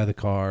got hit by the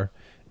car,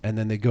 and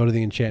then they go to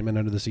the Enchantment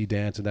Under the Sea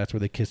dance, and that's where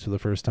they kissed for the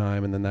first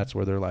time, and then that's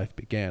where their life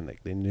began.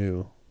 Like they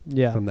knew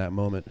Yeah. from that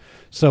moment.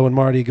 So when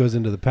Marty goes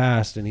into the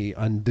past and he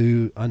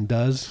undoes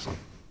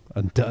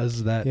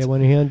that, Yeah,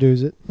 when he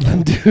undoes it.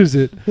 undoes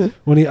it,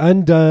 when he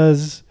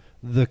undoes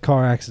the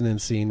car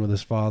accident scene with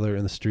his father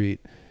in the street,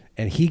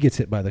 and he gets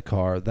hit by the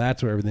car,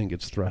 that's where everything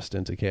gets thrust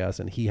into chaos,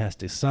 and he has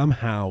to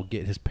somehow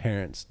get his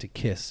parents to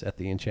kiss at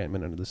the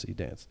Enchantment Under the Sea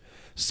dance.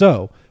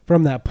 So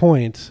from that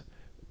point,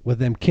 with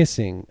them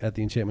kissing at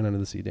the Enchantment Under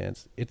the Sea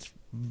dance, it's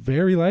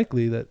very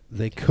likely that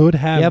they could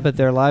have. Yeah, but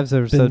their lives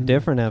are so been-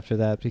 different after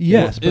that. Because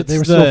Yes, but they It's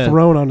were still the-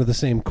 thrown onto the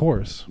same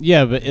course.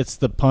 Yeah, but it's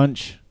the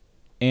punch,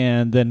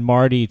 and then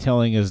Marty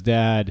telling his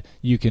dad,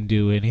 "You can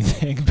do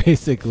anything,"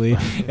 basically,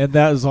 and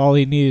that was all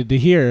he needed to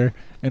hear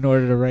in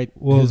order to write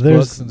his there's-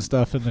 books and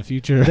stuff in the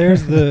future.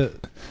 There's the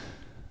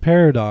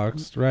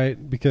paradox,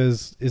 right?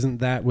 Because isn't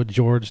that what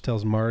George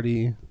tells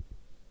Marty at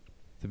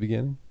the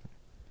beginning?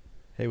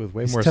 Hey, with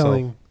way He's more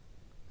telling. self.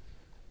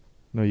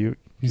 No, you.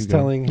 He's you go.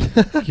 telling.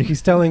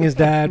 He's telling his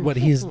dad what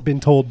he's been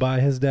told by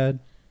his dad.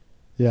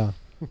 yeah.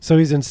 So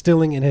he's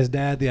instilling in his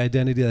dad the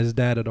identity that his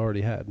dad had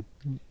already had.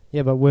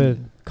 Yeah, but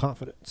with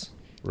confidence.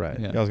 Right.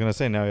 Yeah. Yeah, I was gonna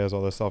say now he has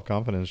all this self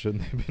confidence.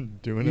 Shouldn't they have been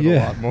doing it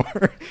Yeah. a lot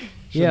more?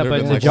 Yeah, Shouldn't there but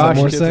been, to like, some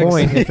more Josh's sex?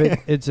 point, if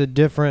it's a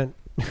different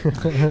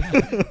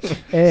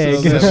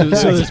egg, So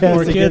there's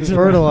more kids around.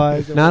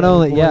 fertilized. Not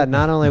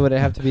only would it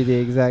have to be the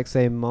exact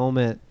same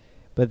moment,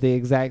 but the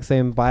exact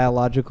same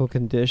biological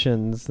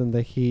conditions and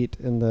the heat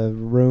in the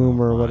room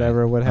Oh or my.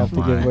 whatever would have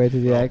Oh to give my. way to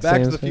the Well, exact Back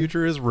same to the thing.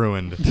 Future is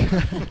ruined.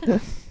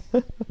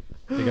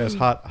 Hey guys,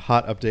 hot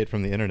update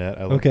from the internet.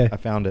 Okay. I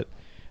found it.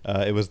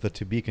 It was the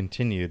to be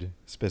continued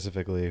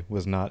specifically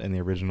was not in the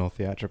original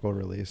theatrical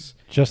release.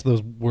 Just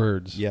those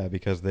words. Yeah,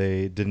 because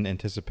they didn't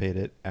anticipate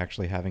it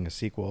actually having a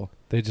sequel.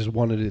 They just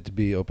wanted it to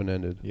be open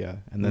ended. Yeah,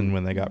 and then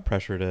when they got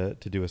pressure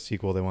to do a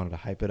sequel, they wanted to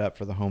hype it up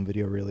for the home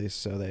video release,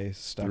 so they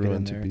stuck it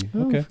in there.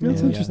 Oh, Okay.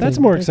 that's Yeah. interesting. That's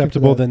more Thank you for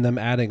acceptable that. than them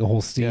adding a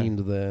whole scene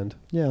to the end.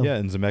 Yeah. Yeah,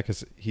 and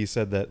Zemeckis, he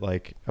said that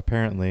like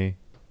apparently,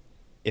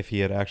 if he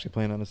had actually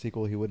planned on a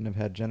sequel, he wouldn't have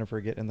had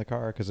Jennifer get in the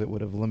car because it would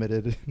have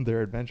limited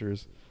their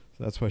adventures.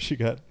 So that's why she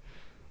got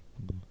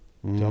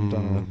dumped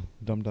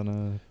on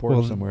a porch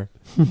Well, somewhere.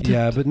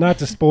 Yeah, but not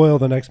to spoil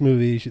the next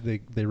movie,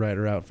 they write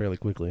her out fairly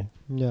quickly.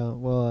 Yeah.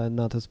 Well, and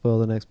not to spoil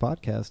the next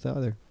podcast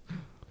either.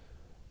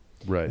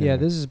 Right. Yeah,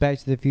 this is Back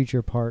to the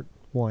Future Part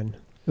 1.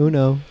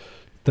 Uno.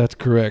 That's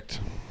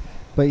correct.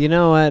 But you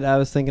know what? I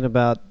was thinking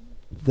about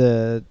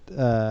the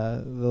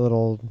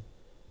little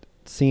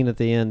scene at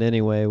the end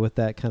anyway, with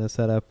that kind of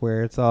setup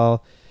where it's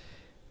all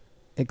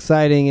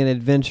exciting and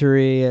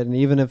adventure-y, and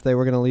even if they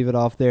were going to leave it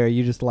off there,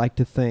 you just like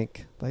to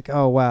think like,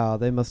 oh wow,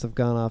 they must have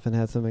gone off and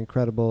had some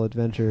incredible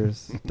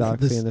adventures, Doxy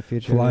This in the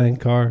future. Flying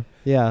car.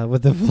 Yeah,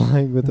 with the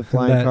flying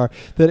That- car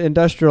that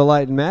Industrial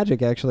Light and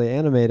Magic actually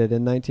animated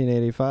in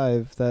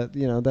 1985. That,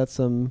 you know, that's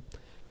some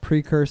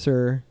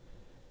precursor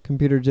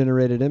computer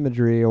generated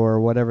imagery or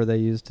whatever they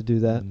used to do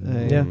that.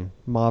 A Yeah.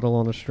 model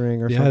on a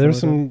string or Yeah, something. there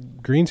was like some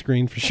green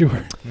screen for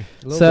sure.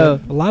 So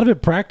A lot of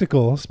it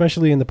practical,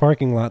 especially in the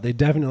parking lot. They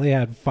definitely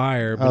had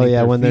fire. oh beneath yeah,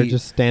 their when they're feet,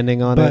 just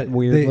standing on but it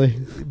weirdly.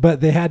 but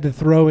they had to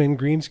throw in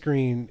green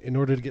screen in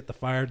order to get the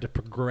fire to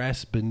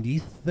progress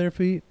beneath their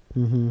feet,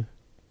 Mm-hmm.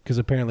 because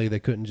apparently they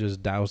couldn't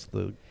just douse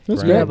the.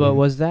 That's ground. Yeah, but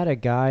was that a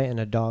guy in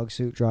a dog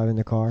suit driving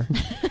the car?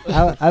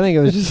 I think it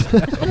was just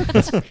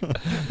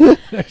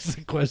There's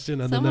a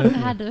question on Someone the note.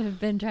 had to have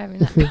been driving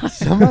that car.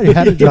 Somebody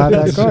had to drive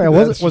that car.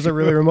 Was it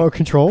really remote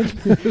controlled?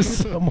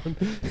 Someone.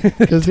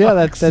 because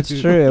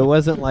that's true. It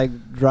wasn't like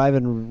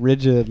driving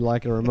rigid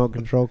like a remote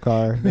control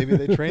car. Maybe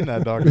they trained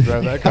that dog to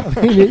drive that car.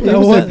 He No,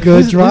 was a what-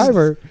 good this-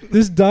 driver.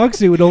 This dog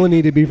suit would only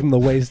need to be from the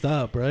waist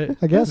up, right?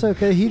 I guess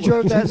okay. He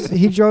drove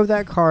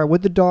that car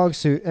with the dog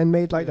suit and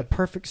made like the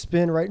perfect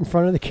spin right in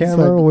front of the It's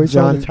camera. like where he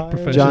saw the John,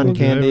 tire. John Professional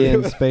Candy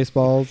driver. and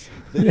Spaceballs.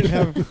 They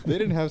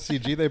didn't have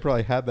CG. They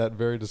probably had that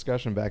very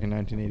discussion back in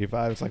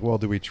 1985. It's like, well,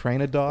 do we train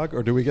a dog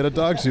or do we get a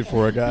dog suit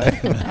for a guy?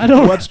 I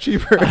don't. What's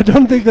cheaper? I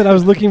don't think that I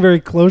was looking very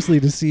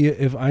closely to see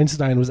if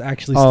Einstein was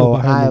actually still Oh,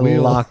 behind I the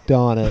wheel. locked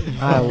on it.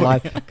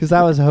 Because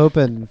I was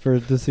hoping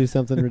to see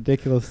something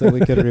ridiculous that we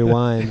could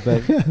rewind.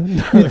 But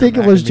You think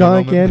it was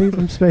John Candy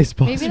from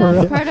Spaceballs? Maybe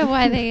that's part of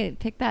why they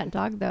picked that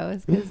dog, though,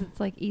 is because it's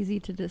like easy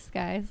to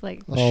disguise,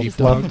 like All just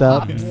fluffed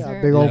up. pops Yeah,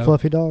 or- big old Yeah.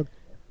 fluffy dog.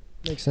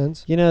 Makes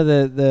sense. you know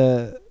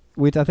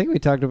I think we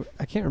talked about,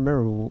 I can't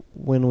remember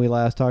when we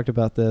last talked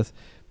about this,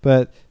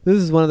 but this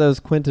is one of those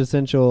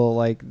quintessential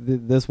like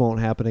this won't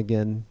happen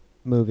again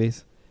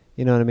movies.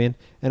 You know what I mean?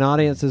 An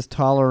audience's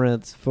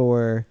tolerance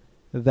for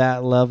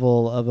that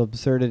level of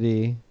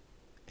absurdity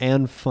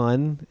and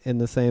fun in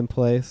the same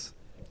place.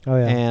 Oh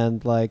yeah.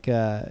 And like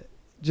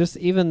just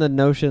even the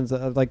notions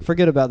of like,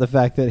 forget about the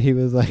fact that he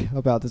was like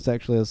about to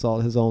sexually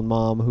assault his own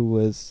mom, who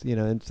was, you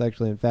know,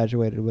 sexually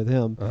infatuated with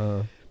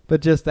him.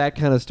 But just that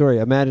kind of story.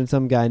 Imagine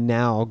some guy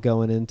now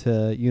going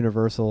into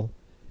Universal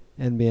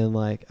and being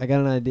like, I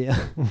got an idea.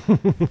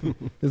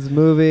 This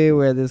movie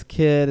where this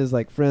kid is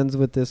like friends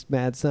with this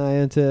mad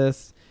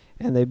scientist,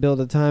 and they build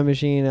a time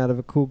machine out of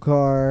a cool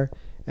car,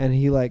 and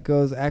he like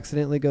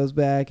accidentally goes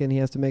back, and he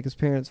has to make his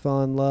parents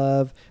fall in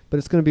love, but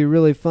it's going to be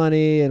really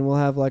funny, and we'll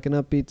have like an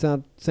upbeat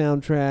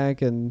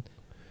soundtrack. And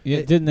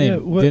I didn't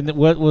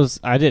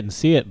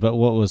see it, but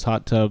what was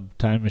Hot Tub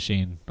Time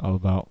Machine all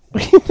about?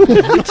 Because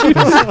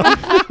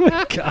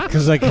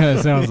that kind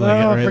of sounds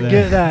like it right forget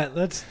there. that.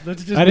 Let's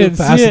just I didn't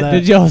see it.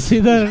 Did y'all see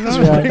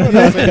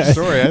that? Same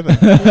story, I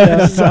think. I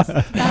Time saw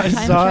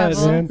it,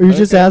 travel. man. Are you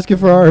just asking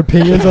for our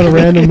opinions on a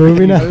random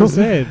movie now? I was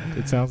saying,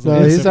 it sounds so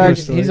like he's, it's a true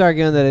story. he's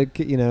arguing that it,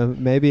 you know,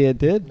 maybe it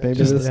did. Maybe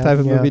just this did type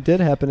of happen, movie yeah. did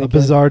happen. A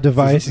again. bizarre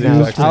device Now,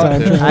 used for I'll-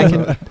 time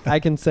travel. I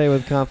can say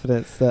with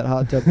confidence that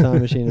Hot Tub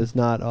Time Machine is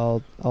not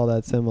all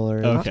that similar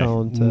in Okay.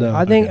 tone to. No.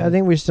 I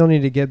think we still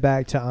need to get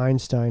back to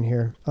Einstein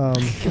here. Oh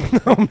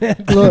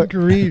man, Look,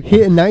 grief.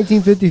 in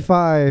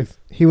 1955,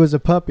 he was a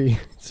puppy.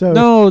 So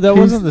No, that he's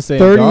wasn't the same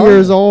 30 dog.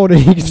 years old, and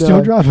he can No.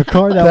 still drive a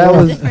car that, That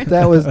well.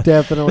 was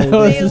definitely That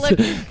was They just look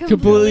a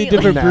completely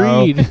different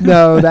No. breed.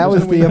 No, that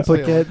was the That's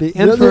implicate. The The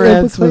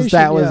inference was implication,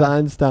 that was yeah.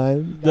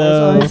 Einstein. That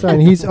was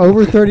Einstein. He's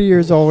over 30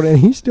 years old, and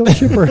he's still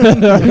chipper.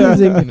 He's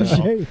in No.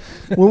 shape.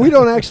 Well, we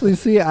don't actually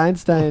see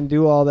Einstein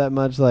do all that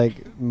much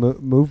like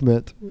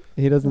movement.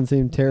 He doesn't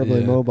seem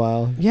terribly Yeah.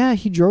 mobile. Yeah,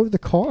 he drove the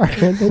car,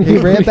 and then he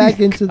ran back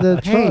into the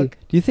Hey, truck.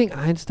 do you think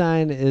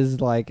Einstein is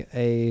like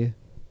a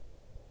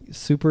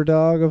super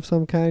dog of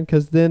some kind?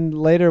 Because then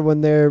later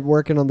when they're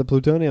working on the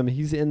plutonium,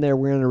 he's in there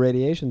wearing a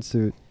radiation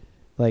suit.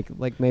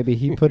 Like maybe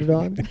he put it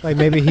on. Like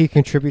maybe he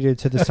contributed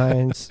to the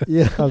science.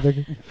 Yeah. Of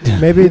the,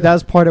 maybe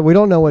that's part of. We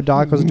don't know what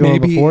Doc was doing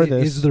Maybe before it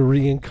this. is the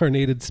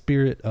reincarnated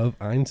spirit of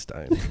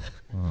Einstein.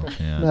 Oh,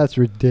 yeah. That's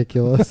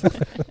ridiculous.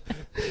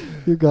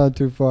 You've gone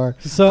too far.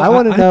 So I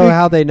want to I know think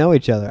how they know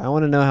each other. I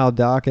want to know how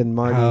Doc and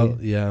Marty.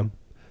 yeah.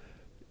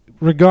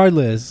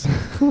 Regardless,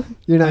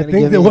 You're not I gonna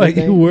think give that me what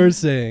anything? you were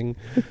saying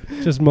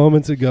just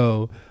moments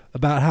ago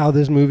about how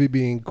this movie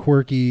being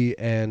quirky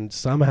and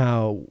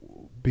somehow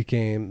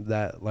became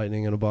that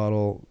lightning in a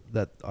bottle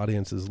that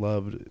audiences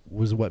loved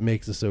was what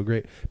makes it so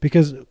great.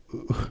 Because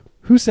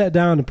who sat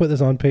down and put this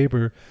on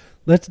paper?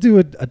 Let's do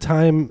a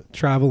time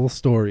travel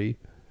story.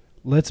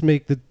 Let's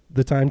make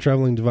the time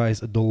traveling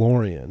device a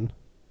DeLorean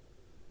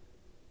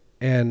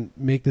and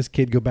make this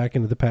kid go back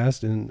into the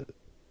past and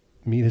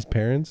meet his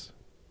parents.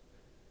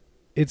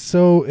 It's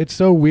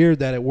so weird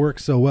that it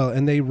works so well,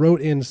 and they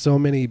wrote in so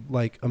many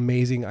like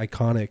amazing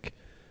iconic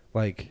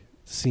like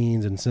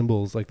scenes and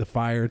symbols, like the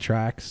fire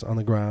tracks on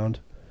the ground.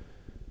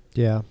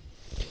 Yeah.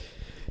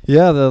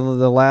 Yeah, the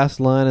last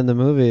line in the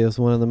movie is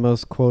one of the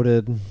most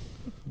quoted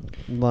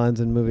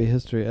lines in movie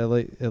history, at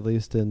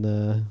least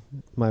in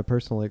my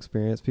personal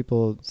experience.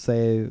 People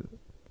say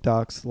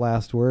Doc's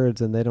last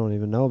words, and they don't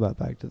even know about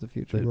Back to the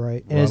Future.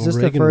 Right. And Ronald is this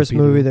the Reagan first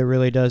repeated movie it. that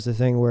really does the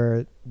thing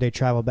where they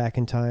travel back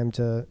in time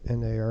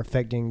and they are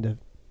affecting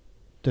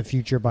the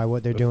future by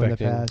what they're doing in the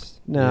Affecting.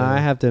 past? No, Yeah. I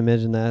have to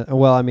imagine that.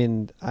 Well, I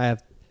mean, I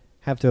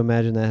have to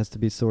imagine that has to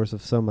be source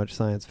of so much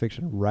science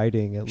fiction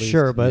writing, at least.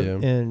 Sure, but Yeah.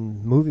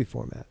 in movie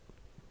format.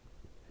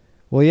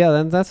 Well, yeah,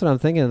 then that's what I'm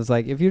thinking. It's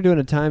like if you're doing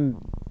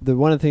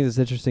one of the things that's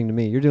interesting to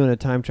me, you're doing a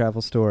time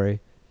travel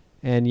story,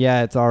 and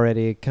yeah, it's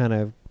already kind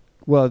of,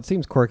 well, it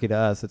seems quirky to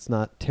us. It's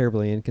not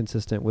terribly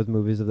inconsistent with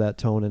movies of that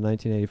tone in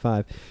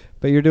 1985,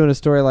 but you're doing a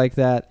story like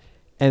that,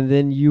 and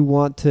then you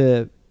want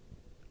to,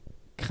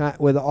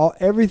 with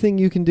everything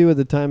you can do with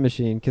the time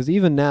machine, because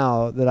even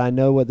now that I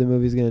know what the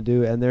movie's going to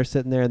do, and they're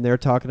sitting there and they're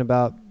talking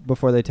about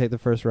before they take the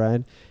first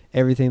ride,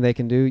 everything they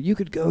can do. You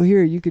could go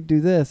here, you could do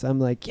this. I'm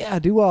like, yeah,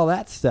 do all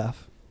that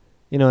stuff.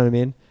 You know what I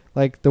mean?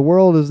 Like, the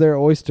world is their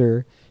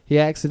oyster. He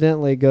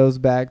accidentally goes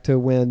back to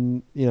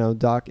when,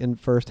 Doc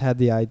first had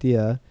the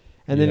idea.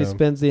 And then he Yeah.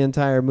 spends the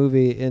entire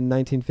movie in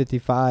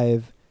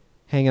 1955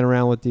 hanging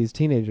around with these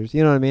teenagers.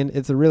 You know what I mean?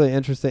 It's a really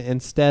interesting,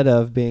 instead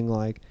of being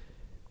like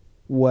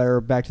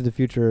where Back to the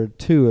Future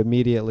 2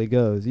 immediately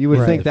goes. You would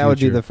Right. think The that would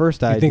be future. the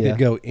first I idea. think they'd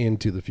go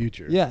into the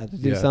future. Yeah, to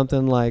do Yeah.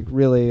 something like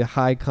really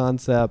high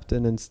concept,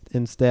 and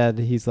instead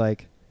he's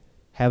like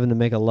having to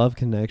make a love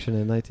connection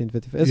in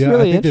 1955. It's Yeah,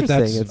 really I think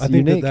interesting. It's I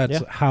think unique.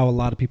 that's how a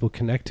lot of people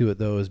connect to it,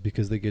 though, is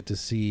because they get to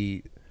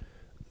see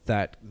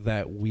that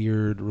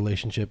weird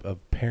relationship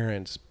of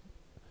parents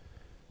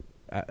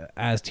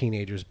as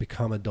teenagers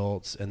become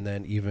adults, and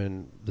then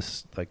even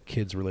this like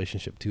kids'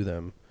 relationship to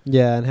them.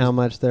 Yeah, and how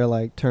much they're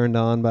like turned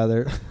on by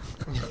their.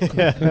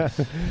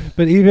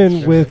 But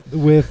even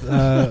with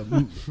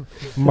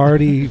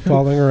Marty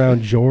following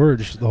around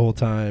George the whole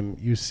time,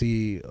 you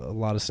see a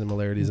lot of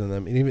similarities in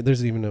them. And even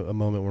there's even a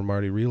moment where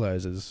Marty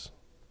realizes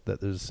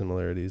that there's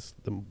similarities,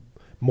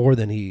 more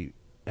than he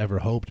ever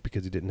hoped,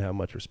 because he didn't have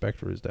much respect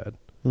for his dad.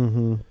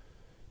 Mm-hmm.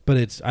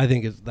 But I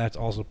think that's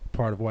also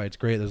part of why it's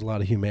great. There's a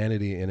lot of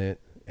humanity in it,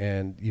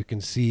 and you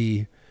can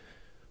see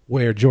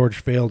where George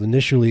failed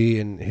initially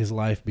and his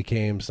life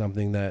became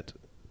something that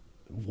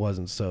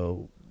wasn't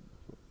so.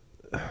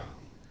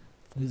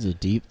 These are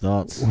deep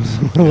thoughts.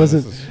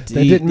 wasn't that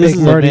didn't This make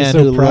is a Marty man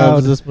so who proud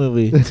loves this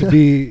movie. to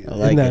be I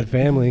like in that it.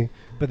 family.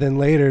 But then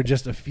later,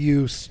 just a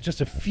few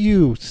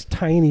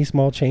tiny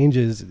small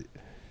changes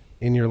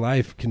in your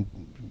life can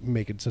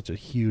make it such a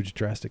huge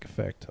drastic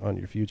effect on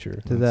your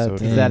future. Does That's that,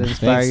 so does that deep.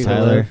 inspire Thanks, you to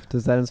Tyler. live?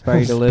 Does that inspire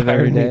you to live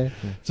every Inspired me.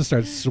 day? Just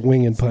start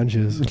swinging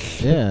punches,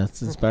 Yeah,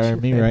 it's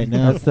inspiring me right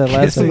now. That's the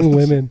kissing lesson.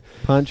 women.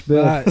 Punch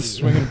Biff.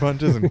 Swinging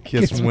punches and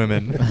kissing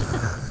women.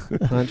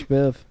 Punch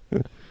Biff.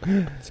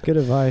 It's good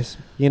advice.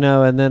 You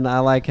know, and then I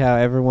like how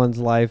everyone's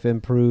life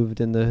improved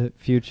in the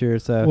future.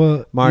 So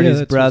Well, Marty's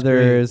that's what's brother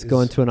great is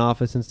going to an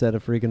office instead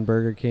of freaking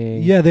Burger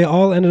King. Yeah, they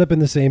all ended up in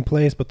the same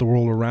place, but the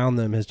world around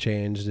them has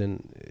changed,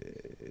 and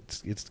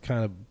it's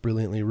kind of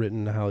brilliantly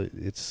written how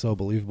it's so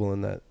believable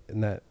in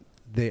that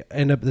they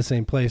end up in the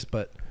same place,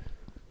 but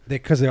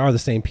because they are the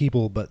same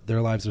people, but their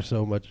lives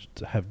are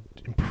have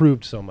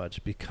improved so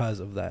much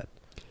because of that.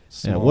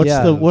 Yeah,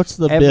 small- what's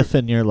the Biff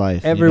in your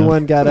life?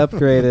 Everyone got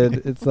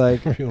upgraded. It's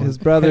like Everyone. his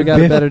brother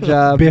got a better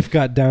job. Biff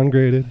got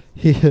downgraded.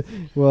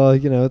 Well,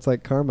 you know, it's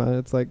like karma.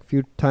 It's like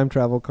time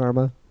travel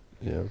karma.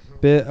 Yeah.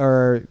 Biff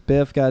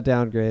got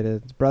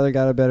downgraded. His brother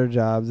got a better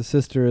job. The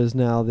sister is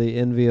now the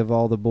envy of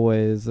all the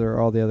boys or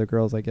all the other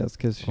girls, I guess,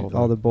 because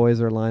all the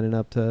boys are lining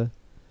up to.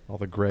 All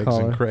the Gregs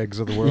Caller. and Craigs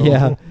of the world.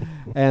 Yeah.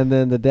 And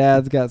then the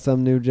dad's got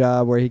some new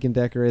job where he can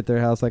decorate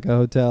their house like a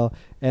hotel.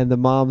 And the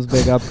mom's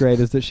big upgrade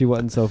is that she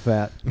wasn't so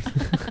fat.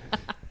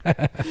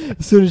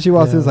 As soon as she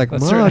walks in, it's like,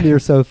 that's Mom, right. you're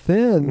so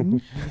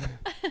thin.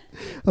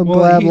 I'm Well,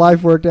 glad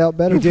life worked out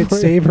better He did for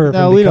you. save her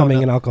No, from we don't becoming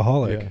know. an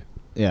alcoholic. Yeah.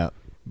 Yeah.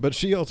 But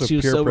she also She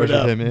was peer sobered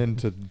pressured up. him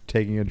into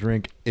taking a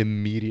drink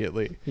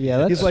immediately. Yeah,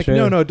 that's He's like,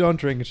 true. no, don't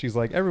drink. And she's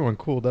like, everyone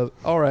cool does.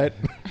 All right.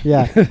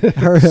 Yeah.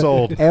 Her,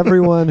 Sold.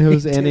 Everyone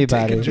who's He did take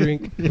a anybody.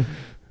 drink.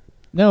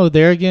 No,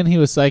 there again, he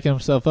was psyching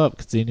himself up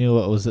because he knew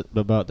what was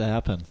about to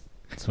happen.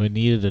 So he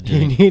needed a He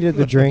drink. needed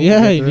the drink.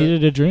 Yeah, to he get through it.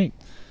 needed a drink.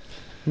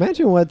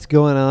 Imagine what's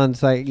going on.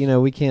 It's like, you know,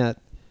 we can't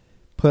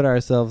put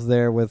ourselves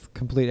there with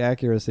complete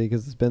accuracy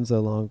because it's been so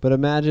long. But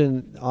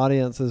imagine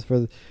audiences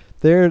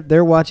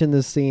they're watching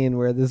this scene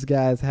where this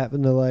guy's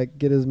having to like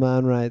get his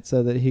mind right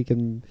so that he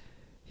can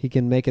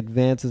make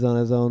advances on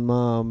his own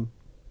mom.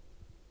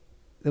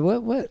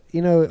 What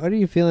you know? What are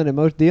you feeling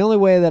emotion? The only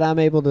way that I'm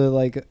able to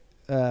like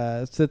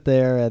sit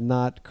there and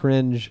not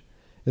cringe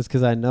is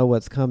because I know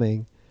what's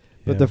coming.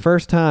 But Yeah. the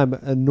first time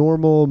a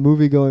normal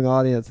movie-going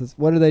audience is,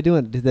 what are they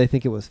doing? Did they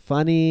think it was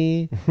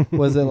funny?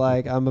 Was it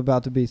like, I'm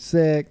about to be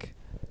sick?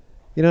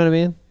 You know what I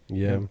mean?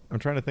 Yeah. I'm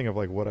trying to think of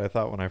like what I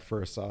thought when I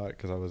first saw it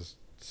because I was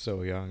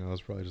so young. I was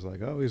probably just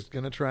like, oh, he's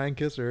going to try and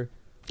kiss her.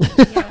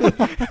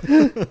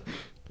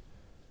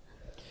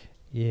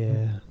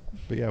 Yeah.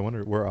 But yeah, I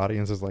wonder, were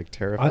audiences like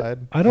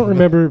terrified? I don't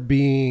remember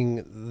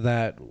being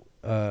that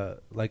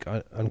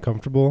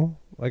uncomfortable.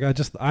 Like I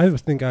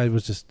think I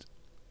was just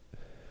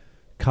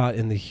caught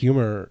in the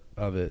humor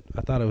of it.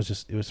 I thought it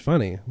was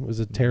funny. It was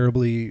a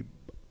terribly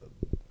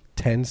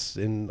tense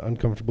and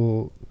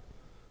uncomfortable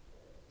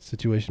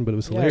situation, but it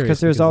was hilarious. Because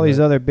there's of all these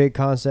that. other big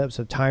concepts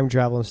of time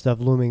travel and stuff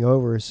looming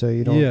over, so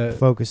you don't Yeah.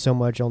 focus so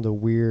much on the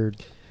weird,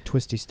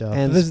 twisty stuff.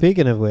 And this-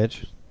 speaking of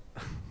which,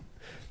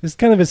 This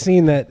kind of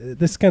scene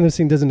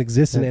doesn't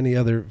exist in any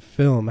other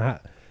film.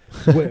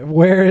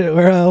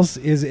 Where else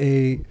is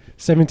a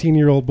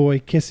 17-year-old boy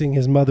kissing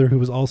his mother who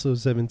was also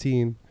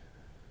 17?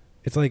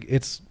 It's like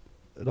it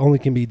only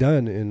can be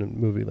done in a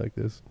movie like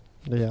this.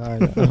 yeah, I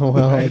know.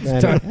 Well, It's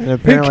and done-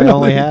 apparently It can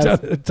only be has. done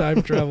in a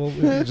time travel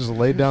movie. Just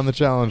laid down the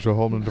challenge to a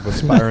whole bunch of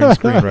aspiring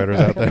screenwriters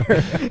out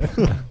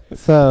there.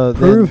 So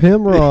Prove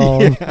him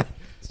wrong.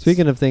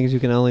 Speaking of things you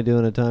can only do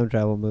in a time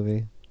travel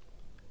movie,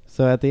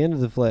 so at the end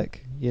of the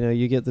flick, you know,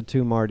 you get the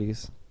two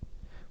Martys,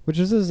 which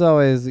is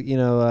always, you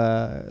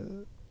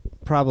know,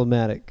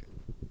 problematic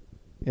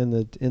in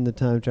the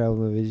time travel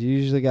movies. You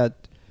usually got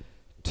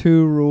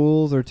two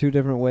rules or two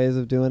different ways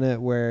of doing it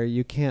where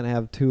you can't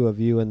have two of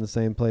you in the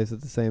same place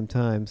at the same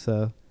time.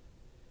 So,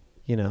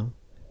 you know,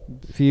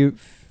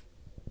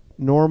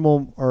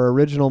 normal or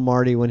original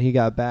Marty, when he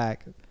got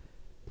back,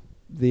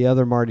 the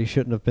other Marty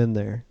shouldn't have been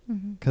there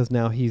Mhm. because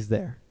now he's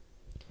there.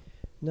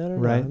 No,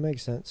 Right. that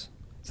makes sense.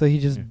 So he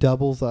just Yeah.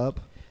 doubles up.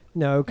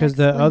 No, because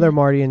the Excellent. other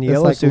Marty in the It's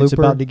yellow like suit's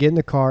Looper. about to get in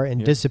the car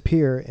and Yeah.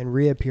 disappear and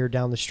reappear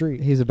down the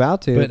street. He's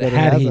about to, But but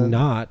had he hasn't.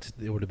 not,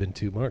 it would have been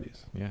two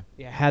Martys. Yeah.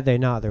 Yeah, had they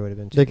not, there would have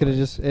been two. They could have Martys.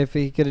 just, if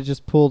he could have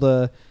just pulled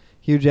a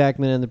Hugh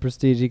Jackman in the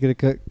Prestige, he could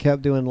have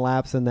kept doing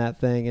laps in that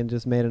thing and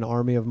just made an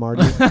army of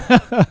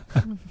Martys.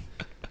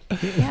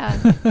 Yeah.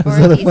 Is Or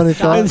that a he funny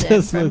stopped thought?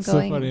 him from It's so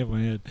going. funny in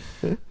my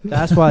head.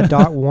 That's why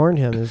Doc warned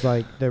him. Is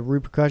like the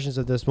repercussions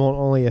of this won't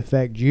only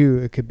affect you;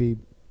 it could be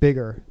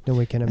bigger than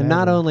we can imagine. And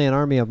not only an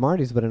army of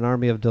Martys, but an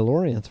army of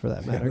DeLoreans for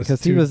that Yeah, matter, there's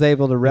because he two- was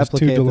able to there's two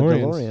replicate the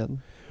DeLoreans. DeLorean.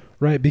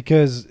 Right,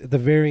 because at the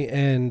very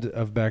end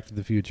of Back to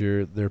the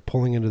Future, they're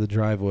pulling into the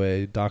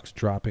driveway. Doc's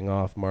dropping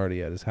off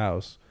Marty at his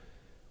house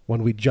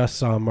when we just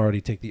saw Marty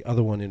take the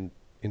other one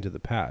into the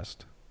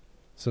past.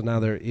 So now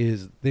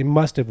they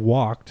must have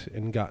walked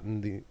and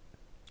gotten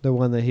The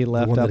one that he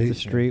left one up that the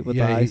street with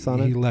the ice on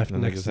He it. left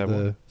And they next just to have the.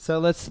 one. So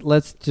let's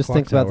just Clock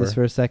think about this tower.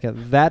 for a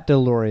second. That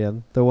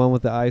DeLorean, the one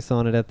with the ice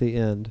on it at the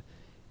end,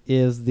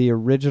 is the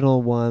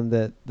original one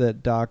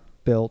that Doc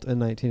built in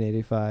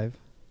 1985.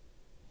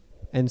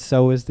 And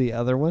so is the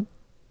other one.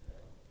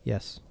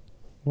 Yes.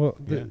 Well,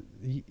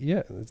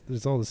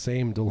 it's all the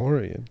same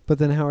DeLorean. But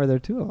then how are there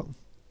two of them?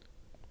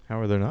 How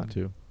are there not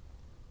two?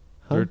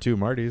 Huh? There are two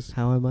Martys.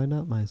 How am I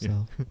not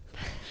myself?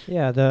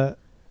 Yeah, the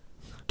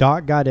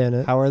Doc got in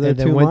it. How are there and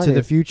then two went to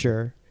the Martys?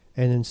 future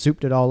and then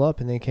souped it all up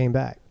and then came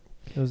back.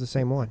 It was the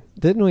same one.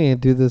 Didn't we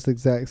do this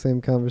exact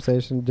same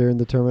conversation during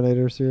the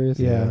Terminator series?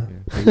 Yeah.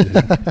 Can we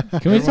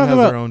Everyone talk has about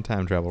their own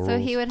time travel So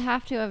rules. he would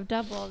have to have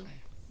doubled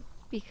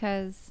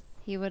because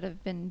he would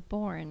have been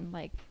born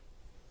like.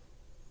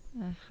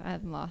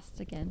 I'm lost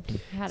again.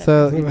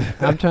 So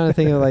I'm trying to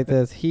think of it like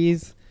this.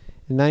 He's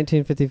in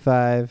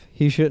 1955.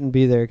 He shouldn't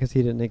be there because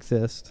he didn't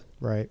exist.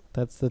 Right.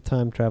 That's the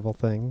time travel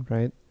thing,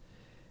 right?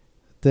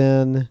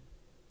 Then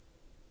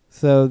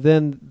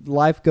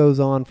life goes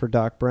on for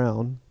Doc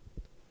Brown.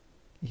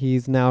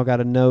 He's now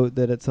got a note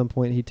that at some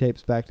point he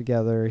tapes back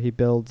together. He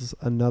builds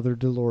another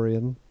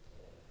DeLorean.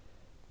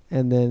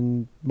 And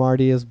then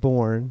Marty is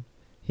born.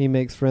 He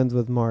makes friends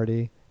with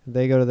Marty.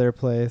 They go to their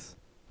place.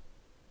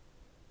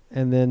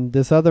 And then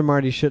this other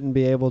Marty shouldn't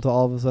be able to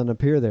all of a sudden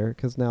appear there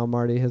because now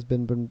Marty has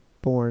been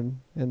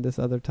born in this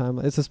other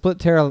timeline. It's a split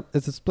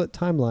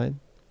timeline.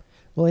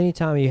 Well,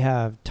 anytime you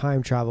have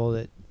time travel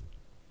that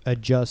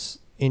adjusts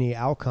any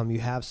outcome, you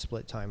have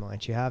split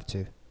timelines. You have to.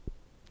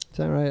 Is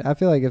that right? I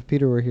feel like if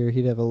Peter were here,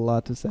 he'd have a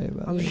lot to say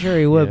about I'm it. sure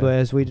he would, Yeah. but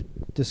as we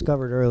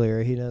discovered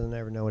earlier, he doesn't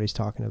ever know what he's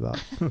talking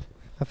about.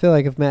 I feel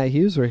like if Matt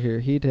Hughes were here,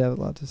 he'd have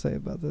a lot to say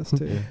about this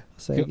too. I'll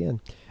say again.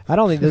 I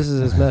don't think this is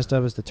as messed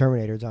up as the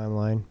Terminator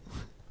timeline.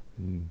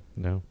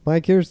 No.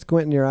 Mike, you're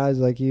squinting your eyes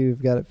like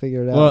you've got it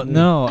figured out. Well,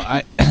 no,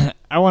 I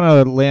I want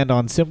to land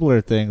on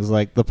simpler things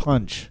like the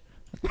punch.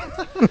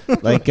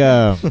 Like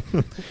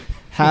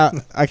how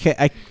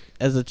I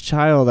as a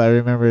child I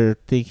remember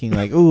thinking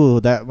like, "Ooh,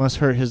 that must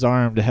hurt his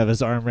arm to have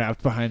his arm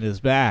wrapped behind his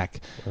back."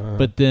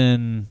 But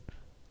then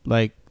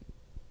like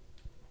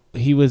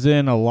he was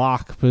in a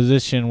lock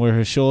position where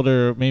his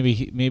shoulder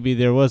maybe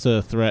there was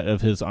a threat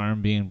of his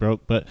arm being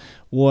broke, but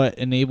what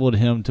enabled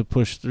him to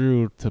push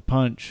through to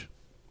punch,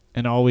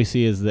 and all we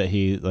see is that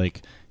he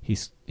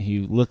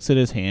looks at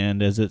his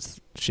hand as it's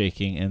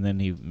shaking, and then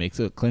he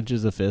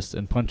clenches a fist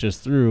and punches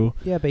through.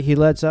 Yeah, but he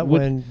lets up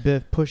Would- when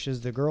Biff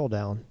pushes the girl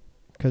down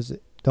because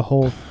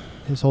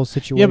his whole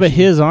situation. Yeah, but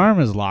his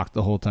arm is locked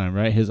the whole time,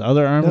 right? His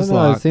other arm is no,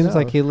 locked. it seems No.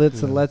 like he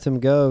lets him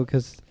go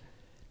because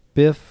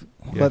Biff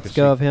Yeah, lets 'cause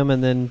go she- of him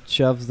and then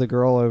shoves the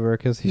girl over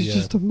because he's Yeah.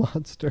 just a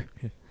monster.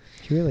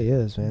 He really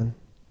is, man.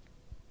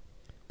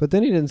 But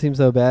then he didn't seem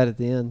so bad at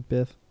the end,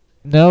 Biff.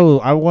 No,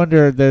 I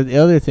wonder. The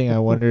other thing I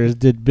wonder is,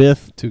 did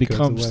Biff Two coats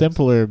become of wax.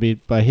 simpler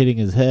by hitting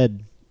his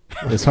head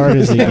as hard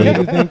as he did?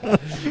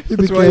 He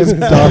became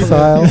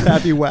docile. He's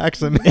happy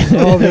waxing.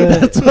 All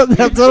the-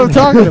 That's what I'm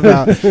talking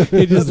about.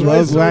 He just That's why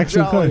loves he's so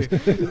waxing jolly.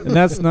 cars. And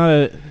that's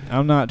not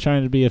I'm not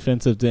trying to be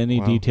offensive to any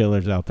Wow.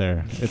 detailers out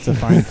there. It's a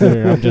fine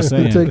career. I'm just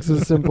saying. It takes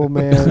a simple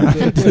man.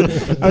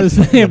 I was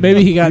saying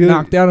maybe he got You-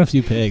 knocked down a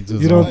few pegs.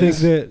 was You don't all. think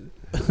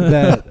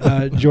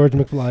that George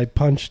McFly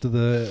punched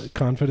the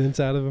confidence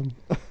out of him?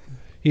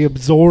 He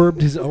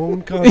absorbed his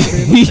own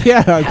confidence.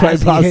 yeah, quite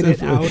as he hit it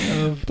possibly.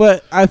 out of.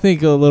 But I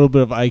think a little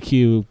bit of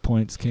IQ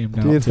points came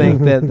down. Do you too.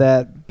 think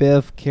that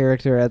Biff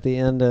character at the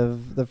end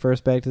of the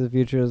first Back to the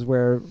Future is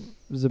where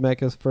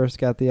Zemeckis first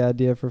got the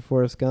idea for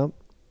Forrest Gump?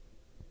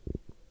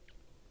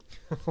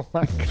 Oh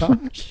my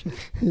gosh.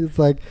 He's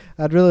like,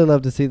 I'd really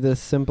love to see this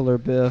simpler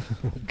Biff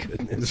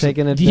Goodness. take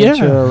an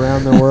adventure Yeah.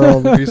 around the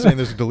world. Are you saying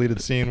there's a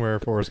deleted scene where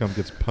Forrest Gump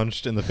gets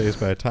punched in the face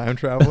by a time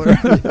traveler?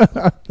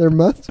 There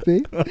must be.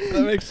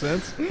 That makes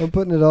sense. I'm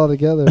putting it all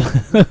together.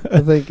 I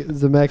think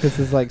Zemeckis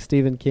is like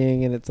Stephen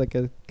King, and it's like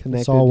a connected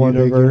It's all one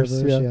big universe.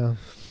 universe. Yeah. Yeah.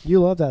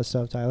 You love that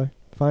stuff, Tyler.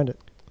 Find it.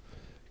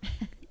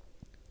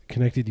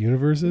 Connected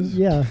universes?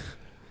 Yeah.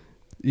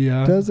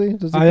 Yeah. Does he?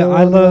 Does he I go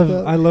on about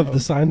that? love the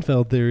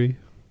Seinfeld theory.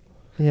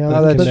 Yeah,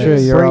 Oh, that's but true.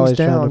 it You're brings always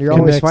trying down. to You're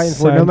always connect fighting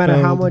for it. No matter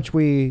how Seinfeld. much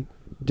we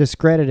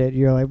discredit it,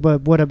 you're like,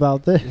 but what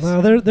about this?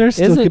 Well, there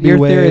still Isn't could be your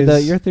ways.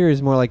 theory? Your theory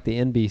is more like the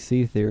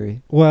NBC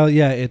theory. Well,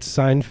 yeah, it's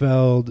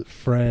Seinfeld,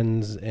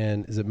 Friends,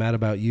 and is it Mad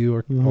About You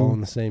are Mhm. all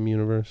in the same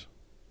universe?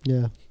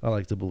 Yeah. I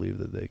like to believe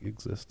that they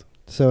exist.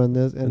 So in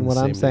this, In and the what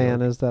I'm same saying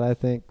universe. is that I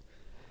think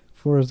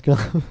Forrest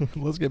Gump,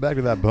 Let's get back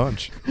to that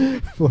bunch.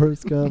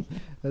 Forrest Gump,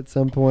 at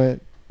some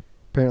point,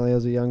 apparently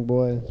as a young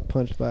boy, is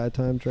punched by a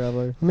time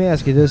traveler. Let me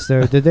ask you this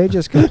though: did they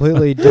just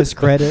completely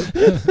discredit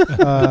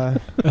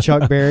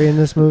Chuck Berry in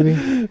this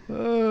movie?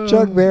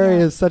 Chuck Berry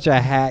is such a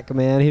hack,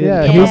 man. He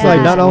Yeah, didn't Yeah. he's like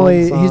his not own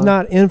only song. he's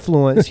not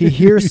influenced, he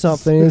hears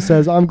something and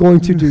says, "I'm going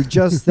to do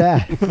just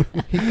that."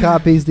 He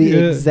copies the Yeah.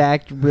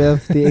 exact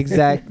riff, the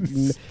exact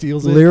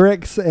Steals it.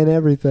 lyrics, and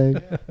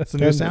everything. It's a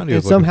new sound he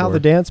was and somehow the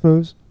looking dance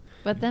moves.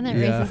 But then it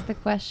Yeah. raises the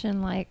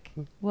question, like,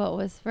 what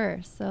was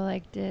first? So,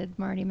 like, did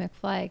Marty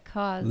McFly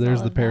cause There's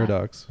all the of that?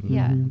 paradox.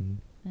 Yeah. Mhm.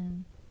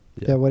 And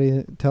Yeah. What do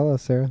you tell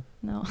us, Sarah?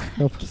 no.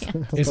 Help us.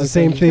 can't. help It's us the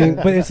same thing,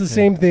 understand. but it's the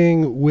same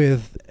thing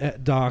with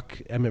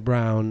Doc, Emmett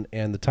Brown,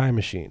 and the time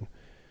machine.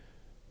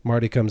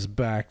 Marty comes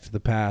back to the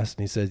past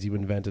and he says, "You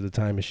invented a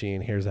time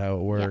machine. Here's how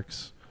it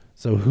works."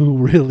 So who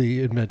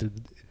really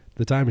invented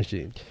the time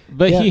machine?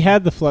 But Yeah. he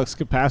had the flux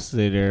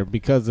capacitor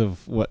because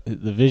of what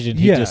the vision.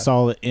 He Yeah. just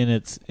saw it in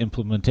its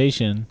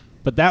implementation.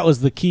 But that was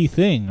the key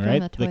thing, From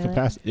right? the The toilet.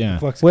 capacity. Yeah.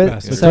 Flux With-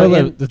 capacitor. The, So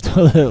toilet, in- the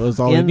toilet was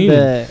all he in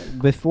needed.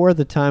 before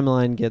the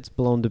timeline gets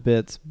blown to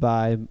bits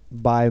by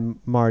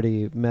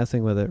Marty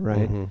messing with it,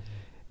 right? Mhm.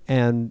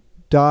 And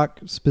Doc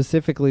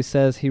specifically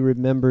says he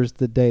remembers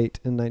the date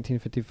in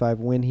 1955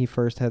 when he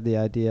first had the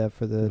idea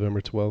for the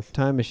November 12th.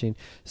 time machine.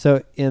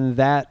 So in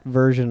that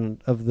version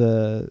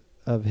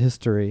of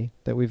history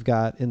that we've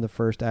got in the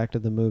first act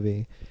of the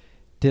movie,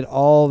 did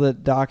all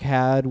that Doc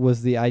had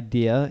was the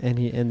idea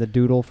and the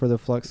doodle for the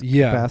flux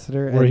Yeah,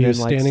 capacitor, where and he then was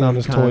like standing on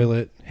his sometime-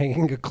 toilet,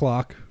 hanging a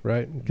clock,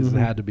 right? Because Mhm. it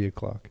had to be a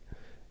clock.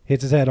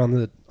 Hits his head on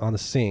the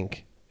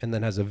sink, and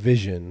then has a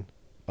vision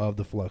of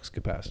the flux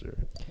capacitor.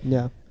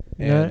 Yeah.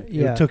 And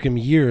Yeah. it took him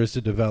years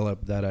to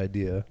develop that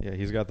idea. Yeah,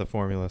 he's got the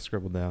formula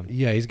scribbled down.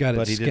 Yeah, he's got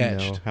But it he didn't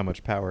know sketched. how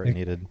much power Like- it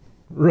needed.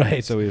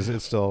 Right. So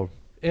it's still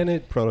and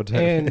it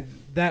prototype. and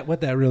that what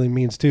that really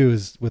means too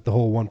is with the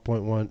whole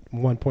 1.21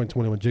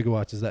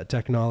 gigawatts is that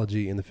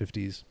technology in the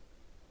 50s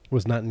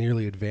was not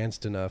nearly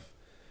advanced enough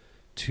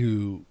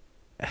to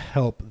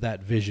help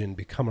that vision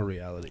become a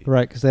reality.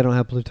 Right, because they don't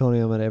have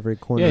plutonium at every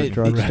corner Yeah,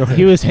 drugstore.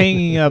 he was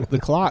hanging up the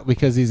clock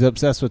because he's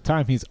obsessed with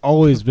time. He's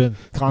always been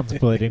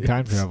contemplating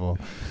time travel.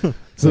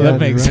 So Yeah, that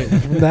makes Right.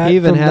 From that, He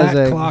even from has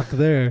that a- clock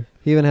there.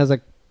 He even has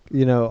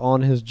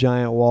on his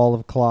giant wall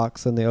of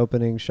clocks in the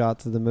opening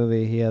shots of the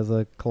movie, he has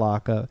a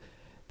clock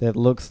that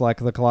looks like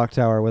the clock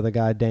tower with a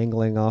guy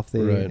dangling off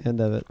the Right. end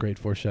of it. Great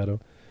foreshadow.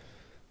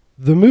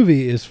 The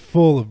movie is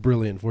full of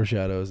brilliant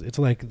foreshadows. It's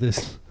like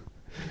this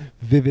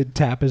vivid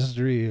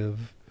tapestry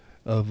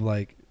of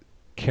like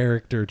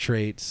character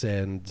traits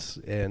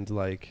and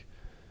like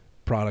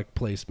product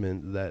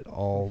placement that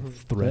all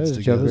threads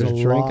together. Jokers There's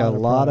a drink a lot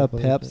of lot of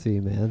product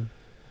Pepsi, man.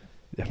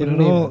 Yeah, Give but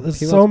me all, that. there's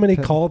He so wants many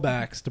Pep-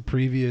 callbacks to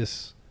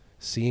previous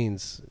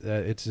scenes.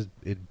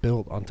 It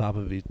built on top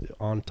of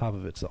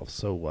itself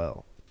so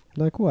well.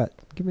 Like what?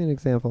 Give me an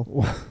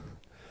example.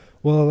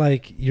 Well,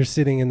 like you're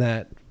sitting in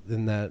that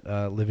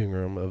living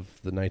room of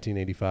the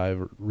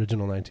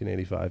original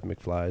 1985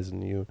 McFlys,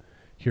 and you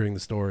hearing the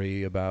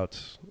story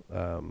about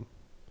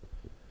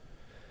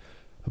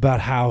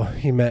how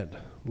he met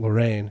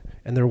Lorraine,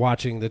 and they're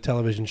watching the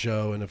television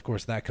show, and of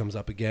course that comes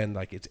up again,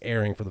 like it's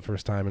airing for the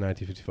first time in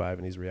 1955,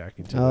 and he's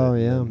reacting to Oh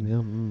it. yeah, and yeah.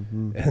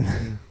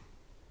 Mm-hmm.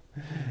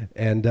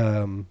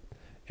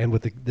 and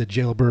with the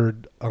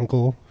jailbird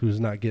uncle who's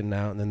not getting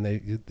out, and then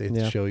they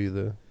Yeah. show you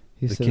the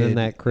He's the sitting kid in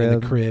that crib. In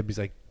the crib. He's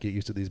like, get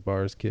used to these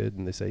bars, kid.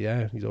 And they say,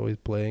 yeah, he's always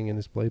playing in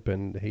his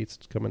playpen. Hates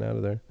coming out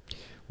of there.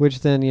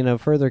 Which then,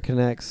 further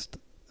connects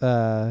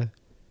Back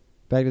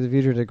to the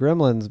Future to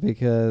Gremlins,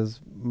 because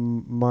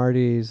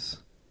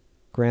Marty's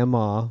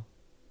grandma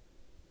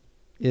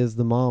is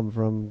the mom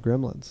from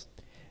Gremlins.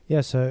 Yeah,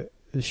 so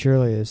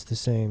surely it's the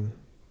same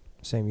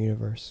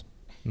universe.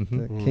 Mhm.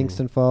 The Mm.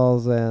 Kingston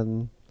Falls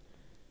and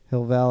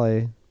Hill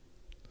Valley,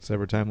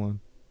 Separate timeline.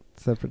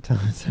 separate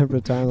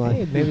timeline.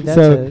 Hey, maybe that's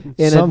So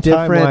in some a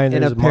different, timeline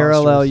in a there's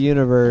parallel monsters.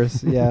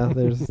 universe, yeah,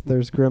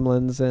 there's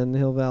Gremlins and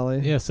Hill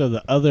Valley. Yeah, so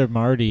the other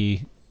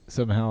Marty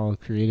somehow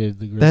created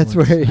the Gremlins. That's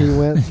where he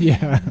went.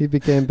 Yeah. He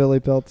became Billy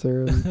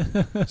Peltzer.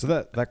 And So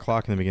that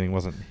clock in the beginning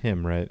wasn't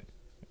him, right?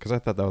 Because I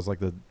thought that was like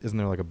isn't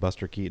there like a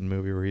Buster Keaton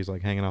movie where he's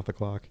like hanging off the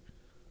clock?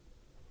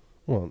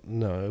 Well,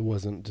 no, it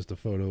wasn't just a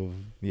photo of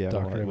Yeah,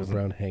 Dr. well, it Emmett wasn't-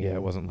 Brown hanging. Yeah,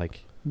 it wasn't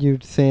like you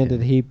saying,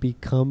 did he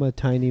become a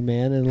tiny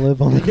man and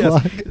live on the Yes,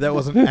 clock? that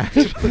wasn't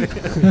actually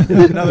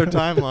another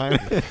timeline.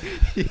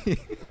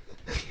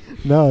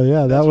 No,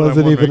 yeah, that That's what I'm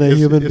wasn't even wondering. a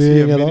human is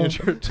being he a at all.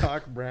 miniature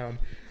Doc Brown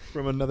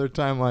from another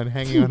timeline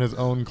hanging on his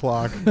own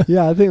clock?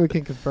 Yeah, I think we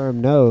can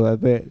confirm no. I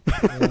bet.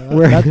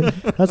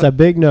 That's a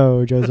big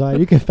no, Josiah.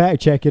 You can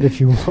fact check it if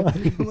you want.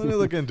 Let me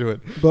look into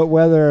it. But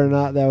whether or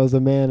not that was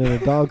a man in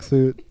a dog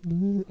suit,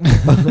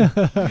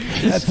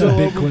 That's still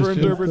big open for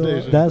question.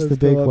 interpretation. That's the That's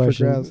big still up for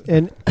question. grabs.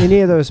 And any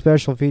of those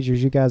special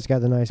features, you guys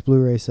got the nice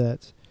Blu-ray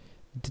sets.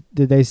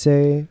 Did they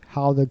say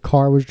how the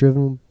car was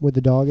driven with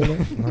the dog in it?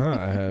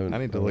 I haven't. I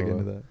need to look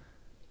into that.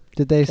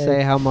 did they Okay.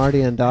 say how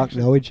Marty and Doc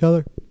know each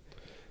other?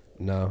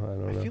 No, I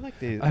don't know. I feel like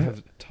they I've-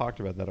 have talked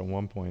about that at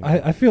one point.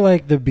 I feel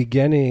like the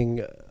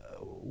beginning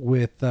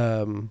with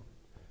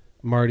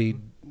Marty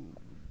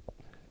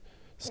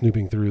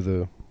snooping through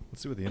the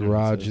Let's see what the internet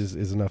garage says.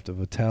 is enough of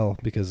a tell,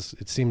 because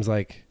it seems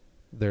like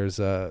there's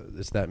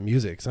it's that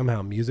music.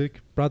 Somehow music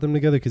brought them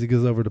together, because he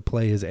goes over to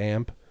play his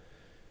amp,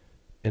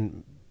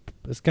 and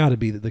it's got to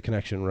be the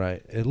connection,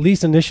 right? At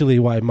least initially,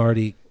 why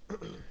Marty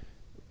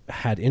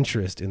had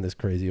interest in this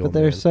crazy But old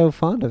they're man. so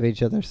fond of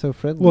each other, so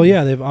friendly. Well,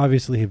 yeah, they've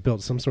obviously have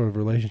built some sort of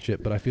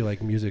relationship, but I feel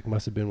like music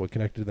must have been what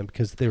connected them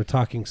because they were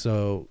talking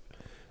so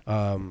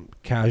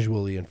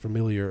casually and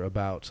familiar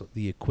about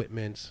the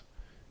equipment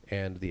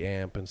and the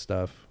amp and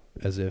stuff,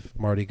 as if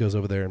Marty goes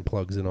over there and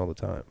plugs in all the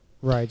time.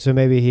 Right. So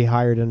maybe he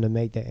hired him to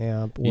make the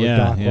amp, or Yeah,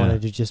 Doc yeah.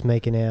 wanted to just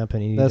make an amp,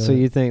 and he. That's what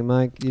you think,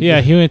 Mike?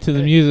 Yeah, he went to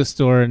the music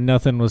store and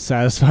nothing was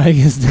satisfying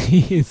his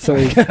needs. So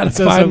he So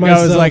some guy was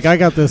myself like, I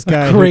got this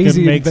guy crazy who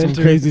can make inventor.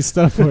 some crazy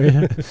stuff for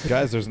you.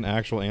 Guys, there's an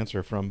actual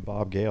answer from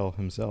Bob Gale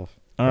himself.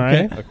 All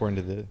right. Okay. According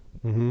to the,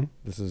 Mm-hmm.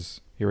 this is,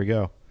 here we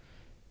go.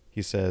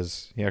 He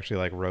says, he actually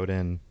like wrote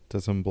in to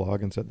some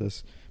blog and said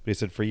this, but he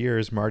said, for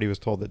years, Marty was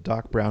told that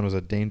Doc Brown was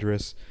a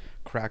dangerous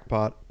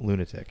crackpot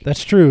lunatic.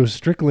 That's true.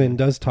 Strickland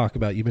does talk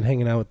about you've been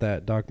hanging out with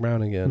that Doc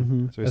Brown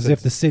again, Mhm. So he as said-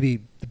 if the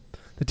city,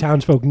 the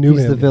townsfolk knew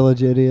He's him. the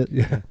village idiot.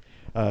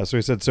 Yeah. So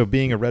he said, so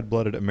being a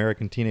red-blooded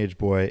American teenage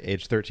boy,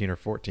 age 13 or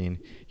 14,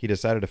 he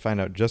decided to find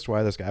out just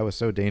why this guy was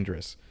so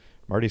dangerous.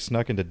 Marty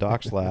snuck into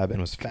Doc's lab and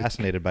was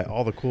fascinated by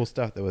all the cool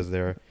stuff that was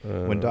there.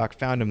 When Doc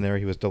found him there,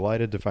 he was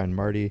delighted to find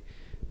Marty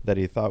that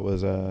he thought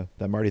was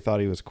that Marty thought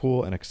he was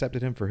cool and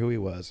accepted him for who he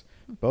was.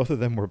 Both of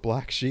them were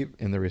black sheep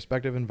in their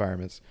respective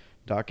environments.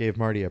 Doc gave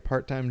Marty a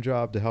part-time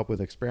job to help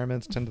with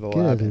experiments, tend to the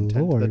lab, Good and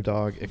tend to the Lord.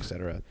 dog,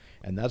 etc.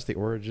 And that's the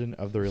origin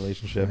of the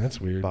relationship. That's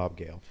weird. Bob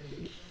Gale.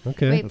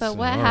 Okay. Wait, That's- but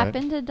what all right.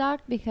 happened to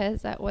Doc?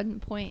 Because at one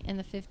point in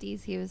the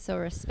 50s, he was so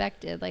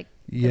respected. Like,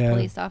 Yeah. the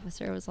police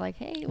officer was like,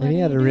 hey, what And he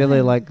are had you a really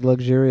doing? like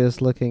luxurious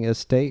looking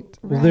estate.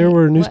 Well, there Right.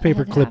 were What newspaper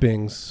had happened?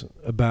 clippings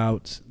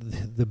about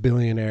the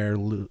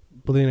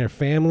billionaire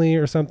family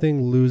or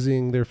something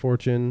losing their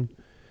fortune,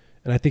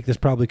 and I think that's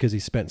probably because he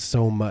spent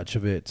so much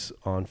of it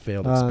on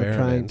failed Trying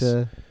experiments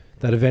to.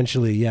 that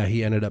eventually,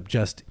 he ended up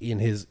just in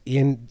his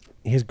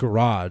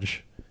garage,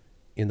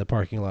 in the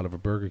parking lot of a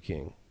Burger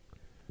King,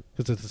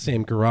 because it's the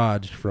same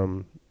garage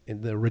from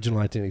in the original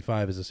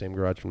 1985 is the same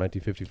garage from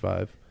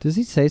 1955. Does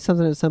he say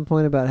something at some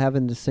point about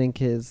having to sink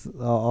his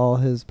all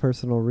his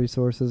personal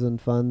resources and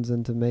funds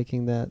into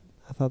making that?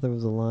 I thought there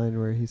was a line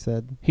where he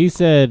said, He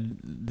said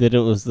that it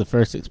was the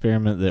first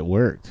experiment that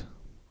worked.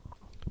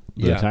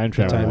 The time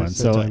travel time- one. the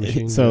So, time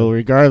machine, so yeah.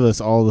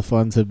 regardless, all the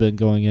funds have been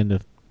going into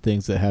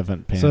things that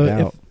haven't panned So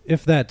out.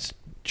 if that's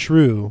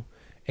true,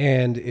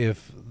 and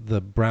if the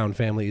Brown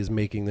family is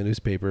making the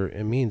newspaper,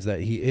 it means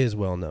that he is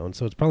well known.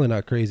 So it's probably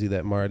not crazy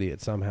that Marty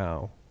had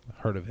somehow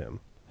heard of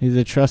him. He's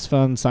a trust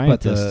fund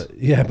scientist.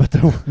 But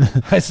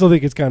I still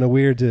think it's kind of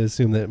weird to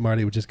assume that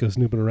Marty would just go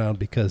snooping around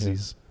because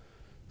he's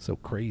so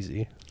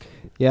crazy.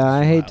 "Yeah,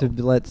 I hate to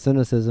Wow. let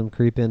cynicism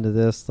creep into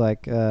this,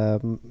 like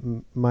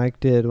Mike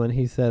did when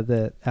he said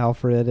that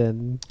Alfred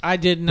and I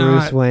did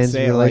Bruce Wayne's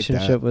say it like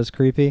relationship that. was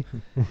creepy."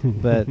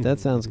 But that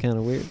sounds kind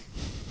of weird.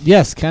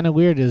 Yes, kind of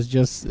weird is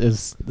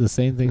the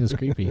same thing as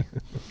creepy.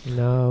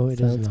 No, it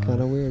is Sounds not.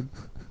 kind of weird.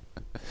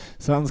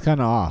 Sounds kind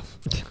of off.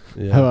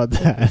 Yeah. How about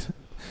that?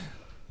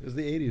 It was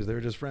the 80s. They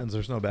were just friends.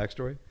 There's no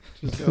backstory.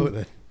 Just go with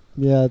it.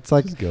 Yeah, it's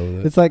like Just go with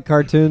it. it's like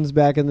cartoons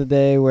back in the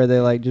day where they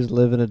like just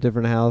live in a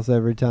different house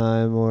every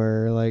time,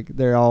 or like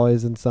they're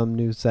always in some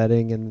new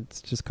setting, and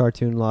it's just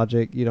cartoon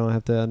logic. You don't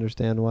have to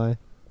understand why.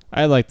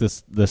 I like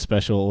the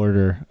special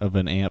order of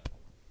an amp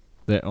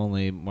that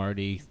only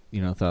Marty,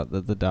 thought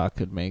that the Doc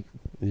could make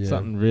Yeah.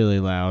 something really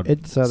loud.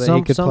 So that he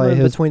Some, could something play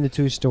his between the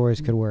two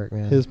stories could work,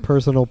 man. his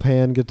personal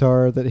pan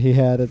guitar that he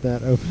had at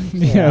that opening.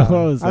 yeah,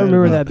 what was I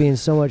remember about? that being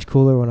so much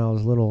cooler when I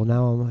was little.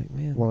 Now I'm like,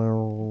 man,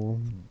 Wow.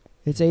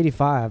 it's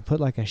 85. Put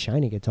like a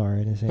shiny guitar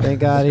in his hand. Thank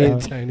God he.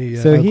 Tiny,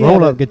 So a he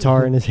grown had up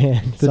guitar in his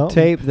hand. The Something.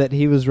 tape that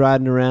he was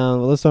riding around.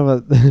 Well, let's talk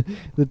about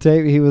the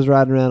tape he was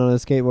riding around on a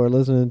skateboard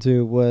listening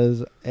to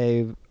was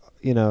a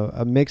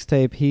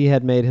mixtape he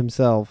had made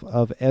himself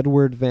of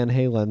Edward Van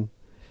Halen,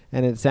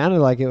 and it sounded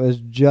like it was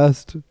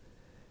just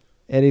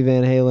Eddie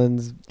Van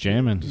Halen's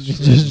jamming,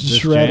 just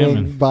shredding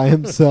jamming. by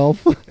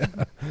himself.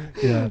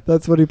 Yeah.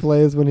 That's what he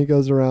plays when he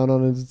goes around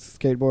on his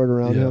skateboard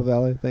around Yeah. Hill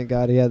Valley. Thank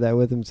God he had that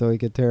with him so he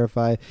could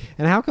terrify.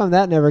 And how come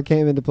that never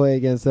came into play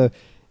again? So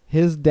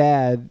his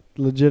dad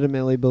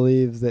legitimately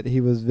believes that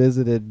he was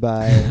visited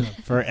by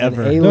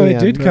Forever. An alien. No, it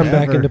did come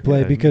back Forever. into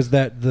play Yeah. because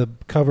the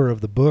cover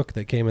of the book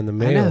that came in the I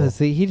mail. know.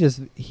 See,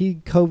 he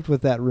coped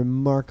with that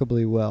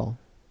remarkably well.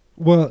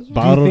 Well, do you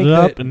Bottled think it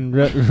up that- and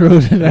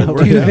wrote it out.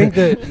 Do you think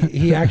that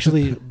he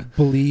actually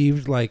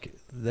believed like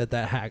that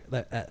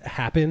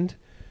happened?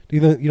 Do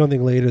you don't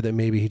think later that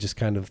maybe he just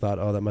kind of thought,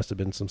 oh, that must have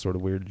been some sort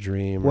of weird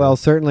dream? Well,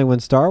 certainly when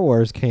Star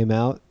Wars came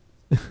out,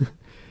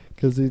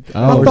 because he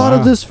Oh, I thought wow.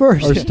 of this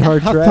first. or Star I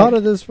Trek. thought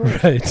of this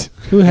first. right.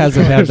 Who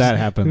hasn't had that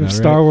happen? Though,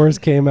 Star right? Wars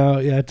came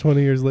out,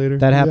 20 years later.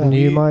 That happened to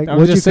you, we- Mike? I'm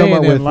What'd you just come saying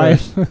up in with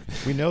life.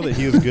 first? We know that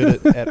he was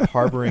good at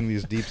harboring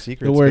these deep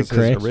secrets word because his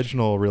cringe.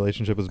 original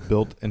relationship was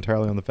built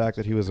entirely on the fact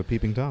that he was a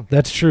peeping Tom.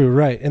 That's true,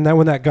 right? And then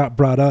when that got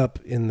brought up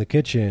in the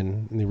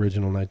kitchen in the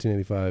original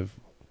 1985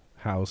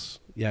 house,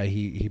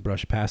 he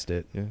brushed past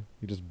it. Yeah,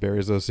 he just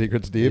buries those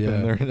secrets deep, Yeah.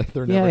 and they're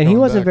never Yeah, and he coming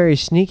wasn't back. very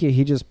sneaky.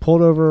 He just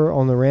pulled over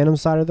on the random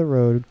side of the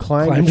road,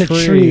 climbed Climbed a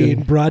tree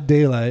in broad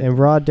daylight. in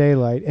broad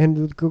daylight, and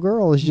the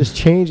girl is just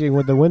changing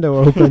with the window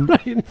open,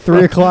 Right in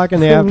 3 o'clock in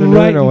the afternoon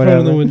right or in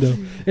whatever. front of the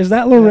window. Is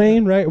that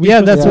Lorraine? Right? We Yeah,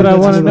 supposed that's to what I say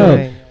want to know.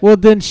 Lorraine. Well,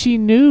 then she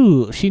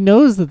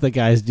knows that the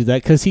guys do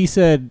that because he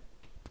said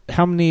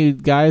how many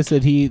guys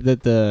that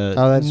the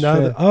Oh, that's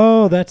true.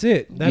 Oh, that's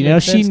it. That you know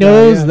makes she sense now,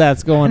 knows yeah.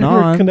 that's going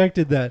Never on.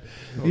 connected that.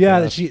 Oh,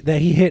 yeah, gosh.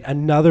 that he hit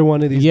another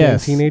one of these damn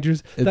Yes,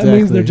 teenagers. That exactly.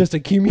 means they're just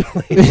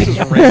accumulating.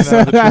 Just ran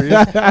out of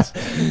the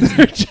tree.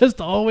 They're just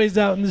always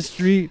out in the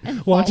street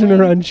And watching her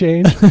falling.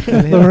 unchanged.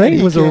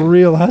 Lorraine was a can't-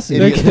 real hussy.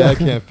 Idiot dad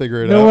can't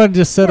figure it No out. one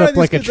just set Why up are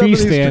like a these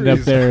kids up tree in these stand up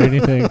trees? there or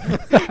anything.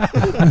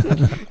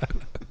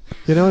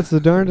 You know, it's the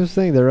darndest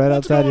thing. They're right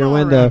What's outside going your on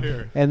window. around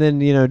here? And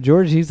then,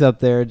 George, he's up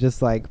there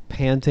just like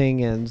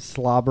panting and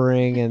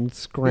slobbering and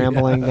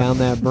scrambling down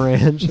that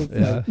branch. It's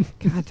Yeah. like,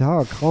 God,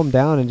 dog, calm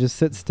down and just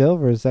sit still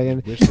for a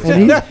second. Wish this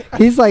And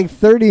happened. he's like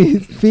 30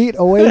 feet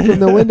away from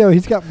the window.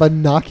 He's got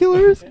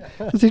binoculars?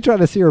 Is he trying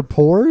to see her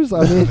pores?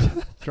 I mean,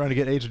 Trying to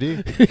get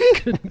HD.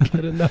 Couldn't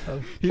get enough.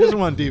 He doesn't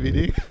want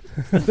DVD.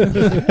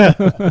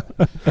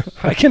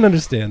 I can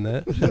understand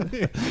that.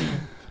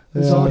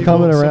 it's Some all people-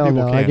 coming some around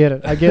people now. I can. get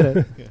it. I get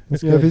it.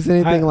 It's If good. he's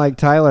anything I- like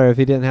Tyler, if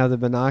he didn't have the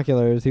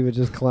binoculars, he would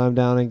just climb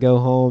down and go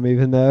home,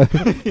 even though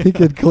he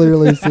could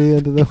clearly see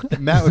into the.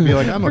 Matt would be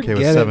like, I'm okay with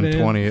Forget it, man.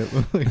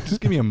 720.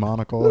 Just give me a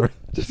monocle. Or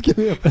Just give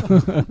me a.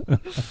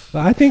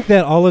 But I think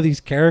that all of these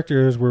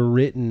characters were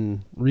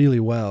written really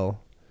well,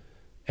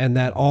 and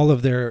that all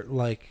of their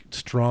like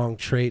strong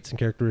traits and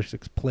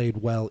characteristics played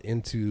well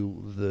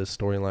into the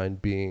storyline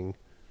being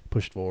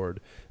pushed forward.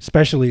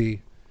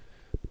 Especially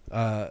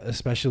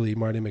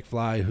Marty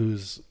McFly,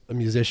 who's a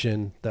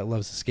musician that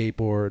loves to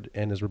skateboard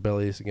and is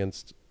rebellious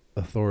against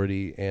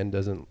authority and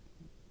doesn't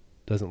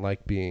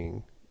like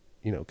being,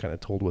 kind of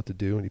told what to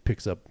do. And he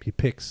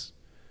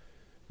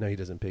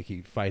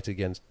fights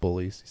against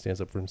bullies. He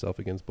stands up for himself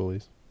against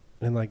bullies.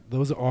 And like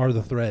those are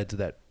the threads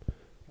that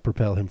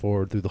propel him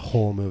forward through the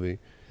whole movie.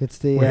 It's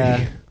the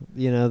Where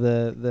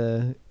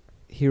the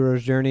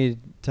hero's journey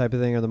type of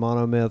thing, or the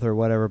monomyth, or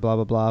whatever, blah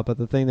blah blah. But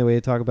the thing that we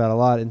talk about a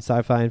lot in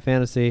sci-fi and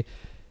fantasy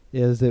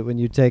is that when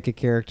you take a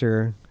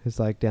character who's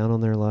like down on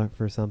their luck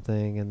for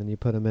something, and then you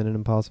put them in an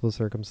impossible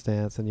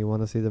circumstance, and you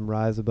want to see them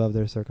rise above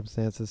their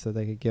circumstances so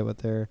they could get what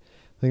they're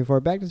looking for.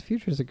 Back to the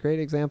Future is a great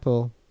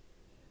example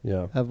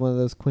Yeah. of one of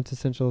those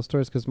quintessential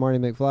stories, because Marty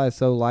McFly is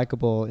so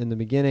likable in the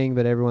beginning,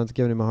 but everyone's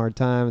giving him a hard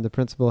time, and the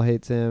principal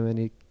hates him, and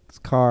he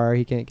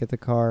can't get the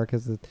car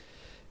because his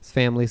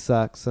family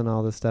sucks and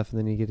all this stuff, and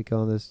then you get to go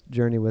on this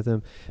journey with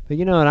him. But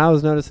what I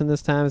was noticing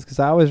this time is because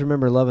I always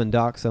remember loving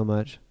Doc so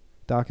much.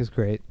 Doc is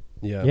great,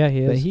 Yeah. Yeah,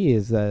 he but is. he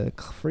is a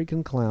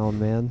freaking clown,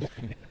 man.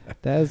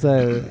 That is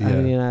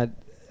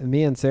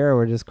me and Sarah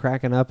were just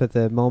cracking up at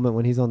the moment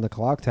when he's on the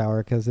clock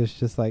tower, because it's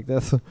just like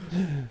this.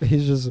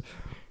 He's just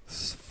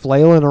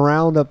flailing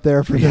around up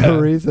there for no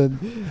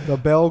reason. The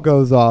bell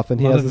goes off, and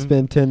he Lot has to of-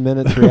 spend 10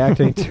 minutes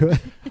reacting to it.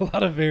 A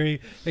lot of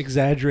very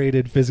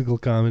exaggerated physical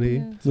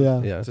comedy.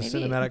 Yeah. Yeah. it's a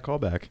Maybe- cinematic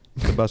callback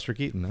to Buster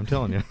Keaton. I'm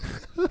telling you.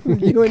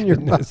 You and your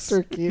Goodness.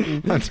 Buster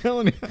Keaton. I'm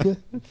telling you.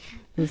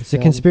 It's a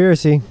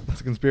conspiracy.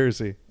 It's a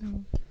conspiracy.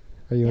 Mm.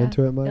 Are you Yeah.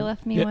 into it, It Mike?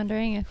 left me Yeah.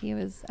 wondering if he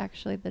was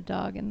actually the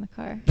dog in the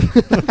car.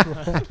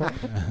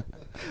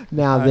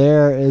 Now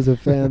there is a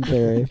fan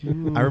theory.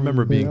 I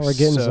remember being we're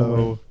getting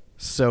somewhere.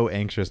 so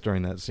anxious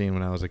during that scene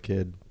when I was a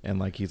kid, and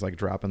like he's like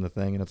dropping the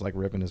thing and it's like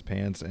ripping his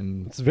pants,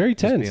 and It's very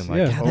just tense. being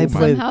like, Yeah. oh they my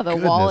play- Somehow the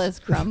wall goodness. is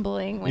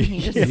crumbling when he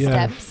just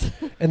Yeah. steps.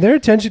 And their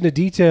attention to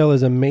detail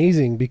is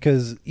amazing,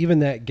 because even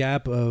that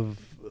gap of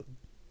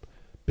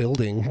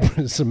building,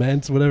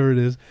 cement, whatever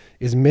it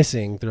is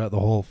missing throughout the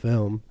whole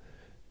film.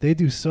 They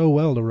do so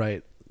well to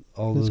write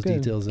all That's those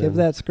good. details Give in.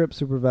 that script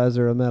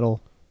supervisor a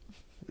medal.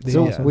 It's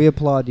Yeah. awesome. We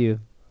applaud you.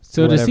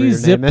 So does Whatever he your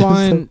zip name is.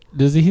 line?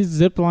 Does he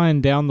zip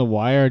line down the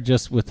wire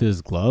just with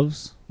his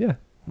gloves? Yeah.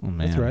 Oh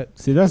man, That's right.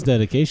 See, that's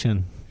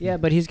dedication. Yeah,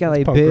 but he's got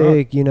That's like punk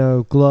rock.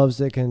 big, gloves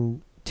that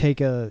can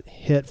take a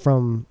hit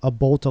from a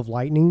bolt of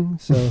lightning.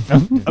 So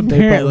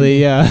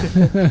Apparently, yeah.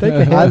 they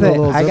can I handle think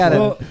those I zip gotta.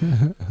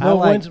 lines. Well,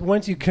 like-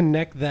 once you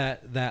connect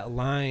that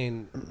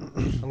line,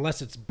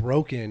 unless it's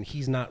broken,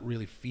 he's not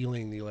really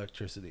feeling the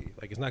electricity.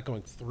 Like, it's not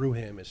going through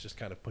him; it's just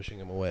kind of pushing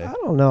him away. I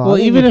don't know. I Well,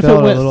 think even he if it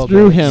felt a went little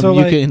through bit. him, So,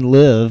 you like- can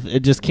live.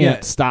 It just can't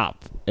Yeah.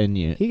 stop, and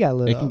you He got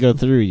lit it up. can go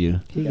through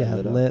you. He Yeah, got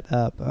lit lit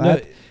up. No,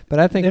 But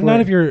I think if we're-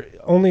 not, if you're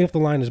only if the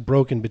line is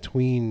broken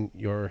between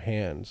your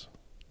hands,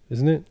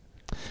 isn't it?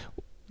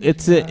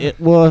 It's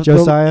well. if the-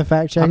 Josiah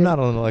fact check. I'm not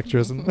an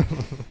electrician.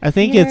 I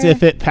think it's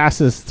if it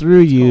passes through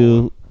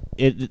you,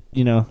 it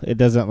it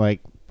doesn't like.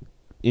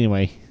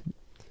 Anyway,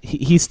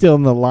 he's still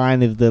in the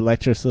line of the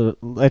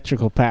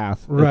electrical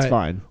path. Right. It's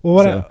fine.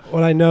 Well, So,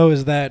 what I know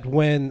is that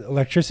when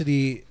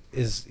electricity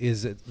is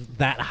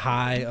that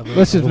high of a,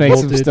 let's of just a make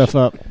some voltage, stuff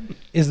up.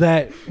 is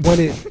that when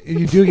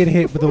you do get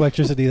hit with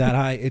electricity that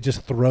high, it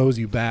just throws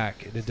you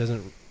back, and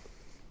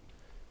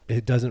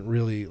it doesn't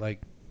really like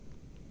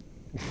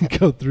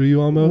go through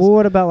you almost. Well,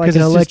 what about like 'Cause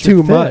an it's just electric too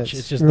fence? much.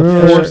 It's just the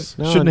Remember- force.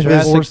 No, Shouldn't in his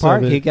Jurassic force of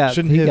Park, it- he got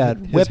shouldn't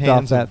his whipped off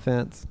hands that have-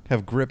 fence.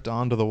 Have gripped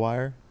onto the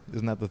wire.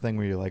 Isn't that the thing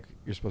where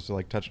you're supposed to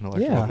like touch an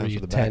electrical Yeah. fence You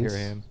with the back of your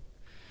tense. hand?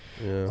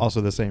 Yeah.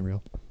 Also, this ain't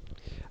real.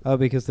 Oh,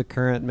 because the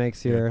current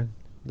makes your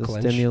the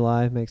Clench.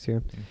 stimuli makes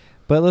your.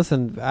 But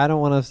listen, I don't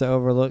want us to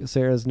overlook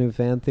Sarah's new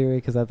fan theory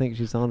because I think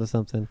she's onto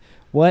something.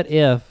 What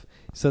if?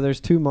 So there's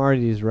 2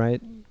 Martys,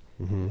 right?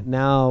 Mhm.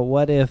 Now,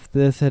 what if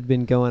this had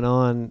been going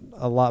on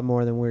a lot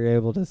more than we were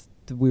able to,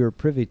 we were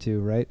privy to,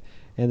 right?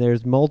 And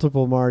there's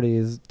multiple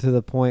Martys to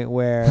the point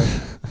where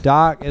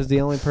Doc is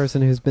the only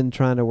person who's been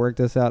trying to work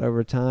this out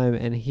over time,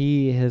 and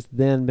he has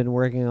then been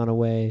working on a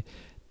way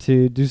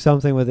to do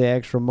something with the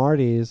extra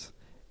Martys,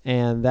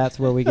 and that's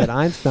where we get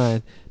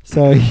Einstein.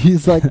 So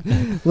he's like,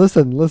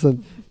 listen,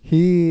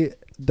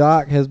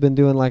 Doc has been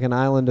doing like an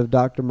Island of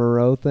Dr.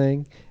 Moreau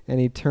thing, and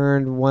he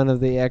turned one of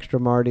the extra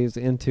Martys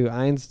into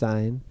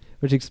Einstein,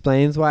 which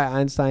explains why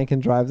Einstein can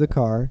drive the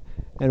car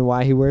and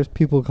why he wears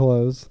people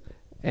clothes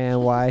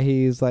and why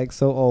he's like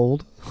so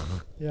old.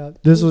 Yeah.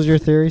 This was your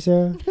theory,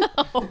 Sarah?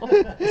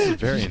 This is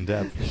very in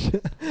depth.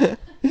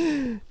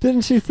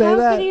 Didn't she say How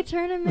that? could he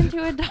turn him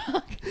into a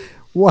dog?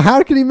 Well,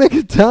 how could he make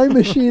a time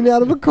machine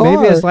out of a car?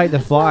 Maybe it's like The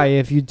Fly.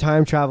 If you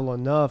time travel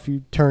enough,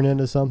 you turn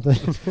into something.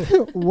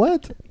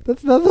 What?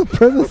 That's not the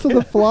premise of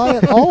The Fly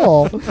at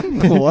all.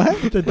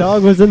 What? The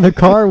dog was in the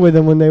car with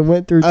him when they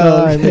went through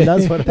time, and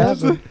that's what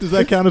happened. Does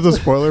that count as a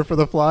spoiler for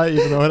The Fly,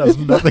 even though it has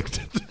nothing to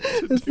do?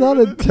 It's not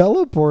a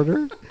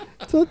teleporter.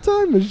 It's a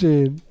time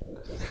machine.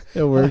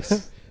 It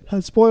works. I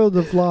spoiled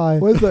The Fly.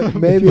 What's that?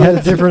 Maybe Maybe had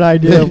a different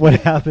idea of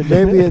what happened.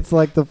 Maybe it's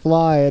like The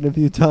Fly, and if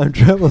you time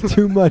travel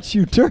too much,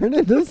 you turn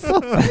into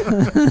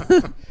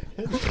something.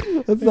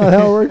 That's not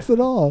how it works at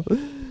all.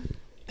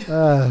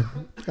 I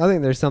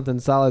think there's something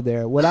solid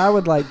there. What I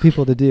would like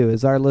people to do,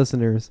 is our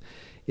listeners,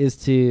 is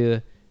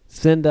to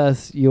send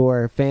us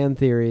your fan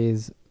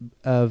theories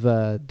of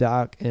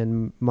Doc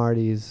and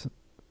Marty's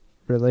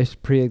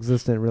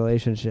pre-existent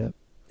relationship.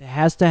 It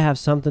has to have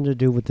something to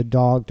do with the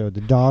dog, though.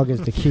 The dog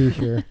is the key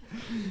here.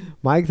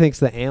 Mike thinks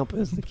the amp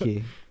is the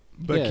key.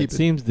 But yeah, keep it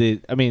seems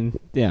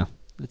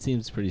it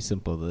seems pretty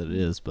simple that it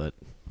is, but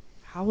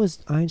How is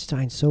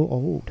Einstein so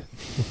old?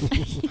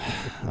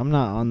 I'm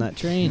not on that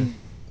train.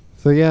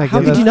 So yeah, How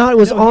give did us- you not? It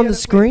was No, he on had the a-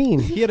 screen.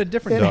 He had a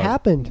different It dog.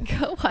 happened.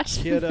 Go watch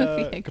He the had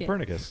movie again.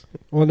 Copernicus.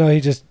 Well, no,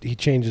 he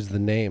changes the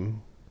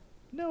name.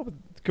 No, but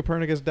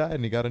Copernicus died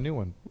and he got a new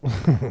one.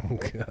 Oh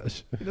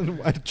gosh. He doesn't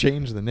want to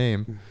change the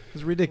name.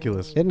 It's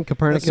ridiculous. Isn't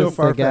Copernicus so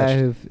the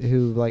guy far-fetched.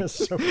 who like?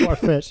 That's so far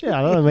fetched. Yeah,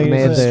 I don't make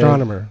Made any sense. the-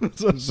 Astronomer.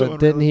 But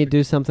didn't he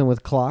do something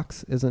with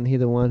clocks? Isn't he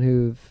the one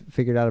who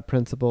figured out a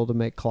principle to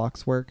make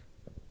clocks work?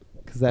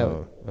 Because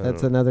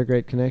that's another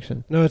great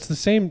connection. No, it's the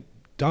same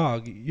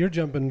dog. You're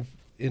jumping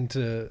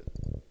into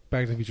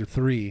Back to the Future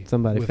 3.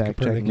 Somebody with fact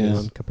check me Copernicus.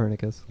 on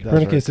Copernicus.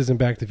 Copernicus isn't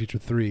Back to the Future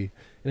 3.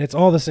 And it's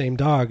all the same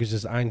dog. It's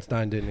just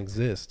Einstein didn't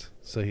exist.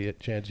 So he had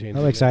changed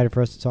I'm excited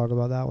for us to talk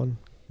about that one.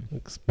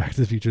 Back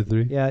to the Future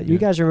 3. Yeah, you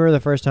guys remember the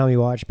first time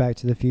you watched Back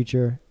to the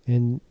Future?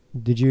 And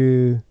did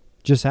you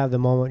just have the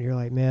moment you're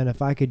like, man,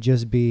 if I could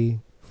just be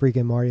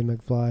freaking Marty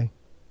McFly,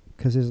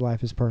 because his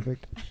life is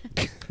perfect.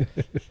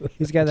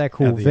 He's got that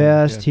cool At the end,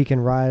 vest. yeah. He can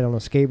ride on a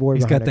skateboard.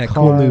 He's got behind a that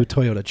cool car. new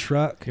Toyota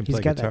truck. Can He's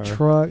play got guitar. that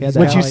truck. He has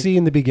Which that you like- see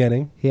in the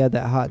beginning. He had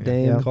that hot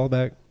dame. Yeah. Call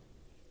back.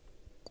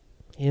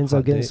 He ends Hot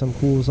up getting date. some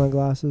cool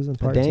sunglasses in A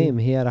part dame.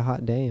 2. He had a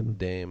hot dame.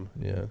 Dame.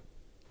 Yeah.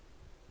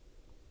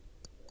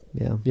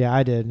 Yeah. Yeah,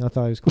 I did. I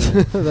thought he was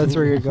cool. That's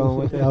where you're going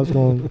with it. I was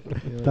going.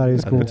 Thought he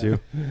was I cool. did too.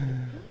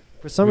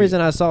 For some reason,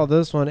 I saw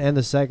this one and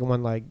the second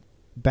one like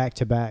back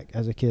to back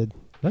as a kid.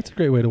 That's a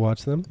great way to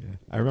watch them. Yeah.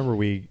 I remember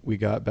we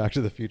got Back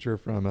to the Future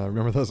from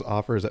remember those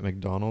offers at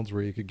McDonald's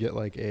where you could get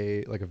like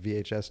a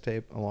VHS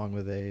tape along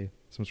with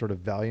some sort of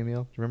value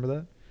meal. Do you remember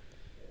that?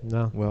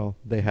 No. Well,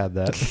 they had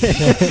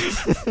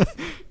that.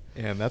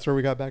 And that's where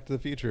we got Back to the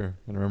Future.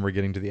 And I remember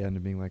getting to the end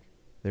and being like,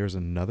 there's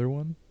another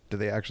one? Did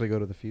they actually go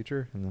to the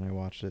future? And then I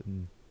watched it,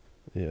 and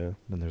Yeah.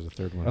 then there's a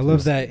third one. I too.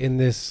 love that in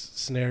this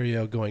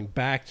scenario, going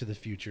back to the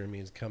future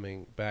means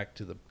coming back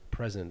to the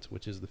present,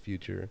 which is the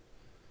future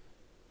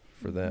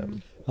for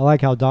them. I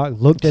like how Doc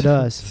looked at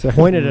us,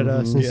 pointed at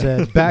us, and Yeah.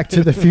 said, "Back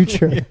to the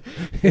Future"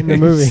 in the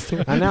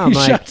movie. I know. He I'm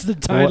like, shuts the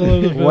title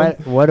of the film.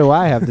 what do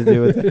I have to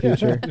do with the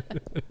future?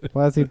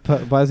 Why is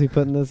he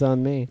putting this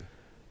on me?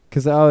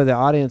 Because the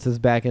audience is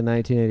back in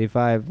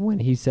 1985 when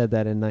he said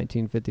that in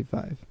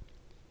 1955.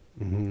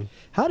 Mm-hmm.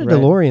 How did Right.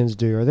 DeLoreans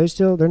do? Are they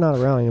still? They're not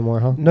around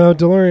anymore, huh? No,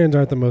 DeLoreans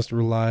aren't the most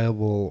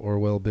reliable or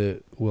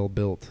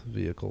well-built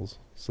vehicles.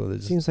 So they It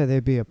just, seems like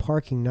they'd be a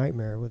parking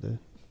nightmare with the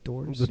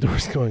doors. the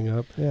doors going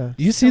up. Yeah.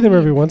 You see So them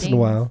many every once in a things.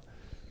 while,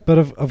 but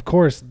of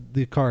course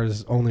the car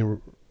is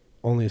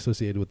only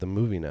associated with the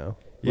movie now.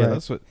 Yeah, Right.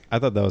 that's what I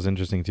thought that was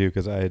interesting too,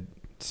 because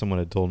someone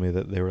had told me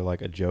that they were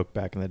like a joke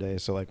back in the day.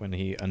 So like when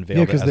he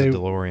unveiled it 'cause as a they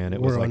DeLorean,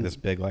 it was were like on- this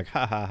big like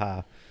ha ha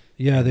ha.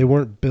 Yeah, they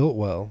weren't built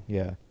well.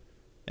 Yeah,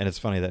 and it's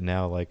funny that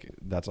now like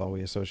that's all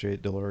we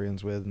associate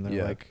DeLoreans with, and they're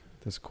Yeah. like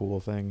this cool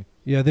thing.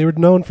 Yeah, they were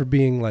known for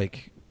being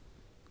like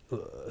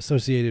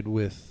associated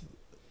with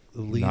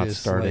elitist. Not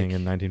starting like-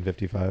 in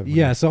 1955.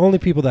 Yeah, so only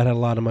people that had a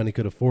lot of money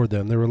could afford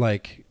them. They were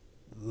like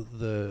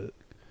the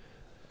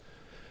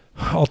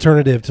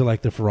alternative to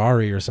like the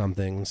Ferrari or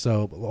something.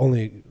 So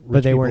only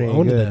rich they people weren't any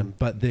owned good. them,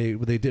 but they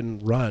didn't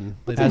run.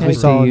 They the As didn't we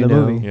heck saw do in you the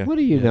know? movie. Yeah. What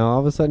do you Yeah. know? All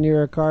of a sudden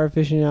you're a car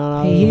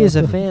aficionado. He is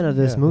a fan of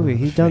this Yeah. movie.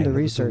 He's done Fan the of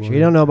the research. DeLorean. He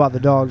don't know about the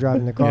dog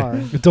driving the car.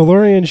 The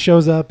DeLorean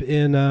shows up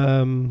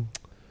in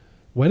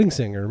Wedding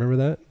Singer. Remember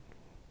that?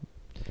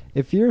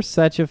 If you're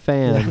such a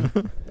fan,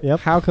 Yep.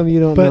 how come you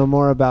don't But- know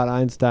more about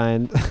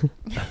Einstein?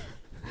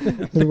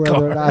 The Whether or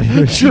car. not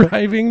he was-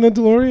 Driving the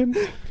DeLorean.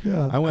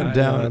 I went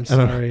down. I'm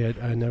sorry,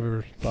 I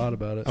never thought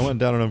about it. I went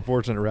down an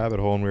unfortunate rabbit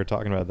hole when we were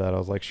talking about that. I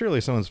was like, surely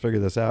someone's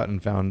figured this out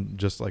and found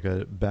just like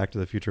a Back to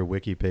the Future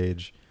wiki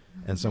page,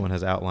 and someone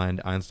has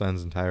outlined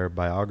Einstein's entire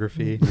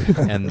biography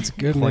and That's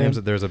good, claims man.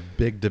 that there's a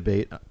big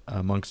debate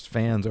amongst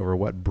fans over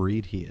what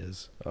breed he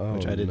is,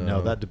 which I didn't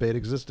know that debate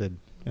existed,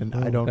 and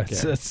I don't care.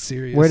 That's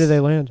serious. Where did they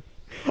land?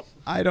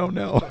 I don't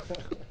know.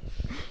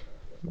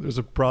 There's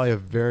probably a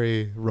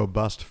very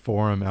robust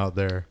forum out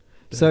there.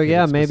 So dedicated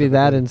yeah, maybe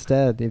that specifically.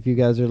 instead. If you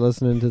guys are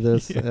listening to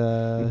this,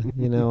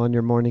 on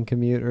your morning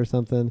commute or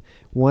something,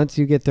 once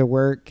you get to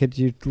work, could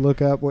you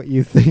look up what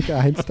you think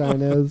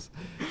Einstein is,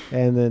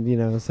 and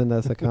then send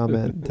us a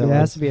comment. And It tell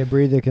has us. to be a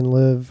breed that can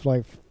live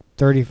like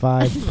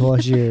 35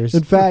 plus years.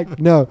 In fact,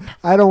 no,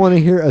 I don't want to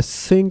hear a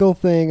single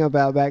thing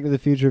about Back to the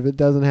Future if it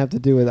doesn't have to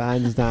do with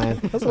Einstein.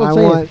 That's what I'm I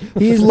saying. want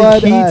He's the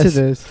flood key us, to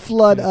this.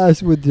 flood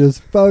us with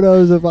just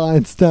photos of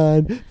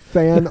Einstein,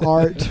 fan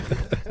art.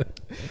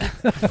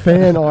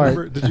 Fan art.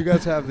 Remember, did you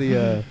guys have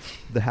the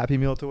Happy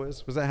Meal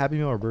toys? Was that Happy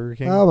Meal or Burger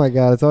King? Oh my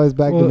God, it's always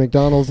back Well- to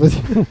McDonald's with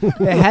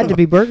It had to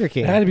be Burger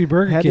King. It had to be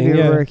Burger Had King. to be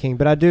yeah. Burger King.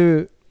 But I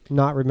do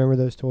not remember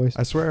those toys.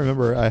 I swear I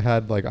remember I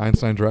had like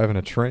Einstein driving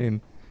a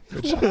train.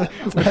 Which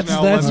That's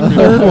now the lets me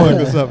third look one.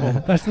 this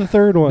up. That's the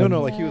third one.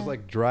 No, like he was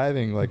like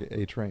driving like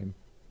a train.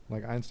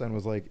 Like Einstein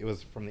was like, it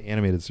was from the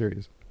animated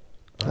series.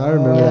 I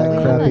remember that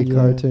Oh, crappy yeah.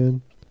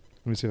 cartoon.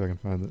 Let me see if I can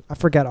find it. I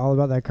forgot all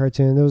about that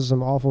cartoon. Those were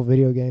some awful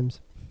video games.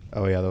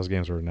 Oh yeah, those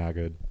games were not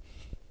good.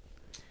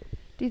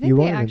 Do you think You they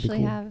wanted to be actually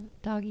cool. have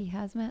doggy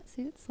hazmat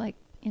suits like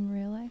in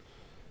real life?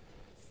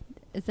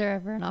 Is there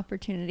ever an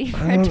opportunity for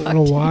I a don't dog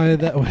know to why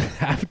that would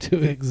have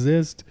to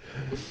exist,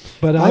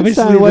 but Einstein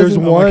obviously there's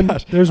wasn't- Oh my one.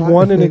 gosh. There's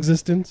one in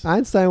existence.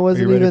 Einstein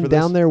wasn't ready even for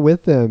down this? there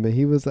with them.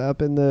 He was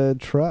up in the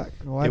truck.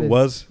 Why It did-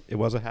 was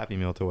a Happy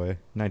Meal toy,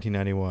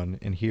 1991,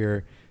 and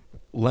here,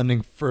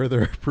 lending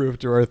further proof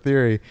to our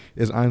theory,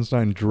 is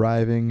Einstein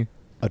driving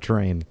a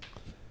train.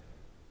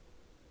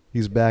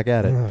 He's back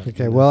at it. Oh,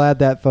 Okay, we'll add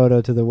that photo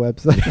to the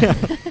website.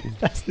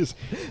 That's his.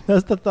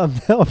 That's the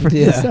thumbnail for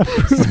Yeah. this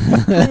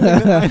episode.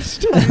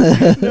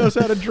 Einstein knows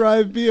how to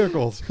drive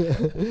vehicles.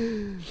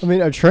 I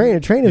mean, a train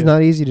is Yeah.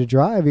 not easy to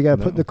drive. You got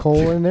to No. put the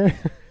coal in there.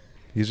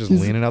 He's just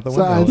He's- leaning out the so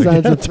window.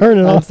 Einstein's a, Turn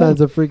it off.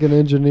 Einstein's a freaking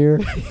engineer.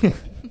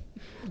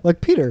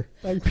 Like Peter.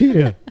 Like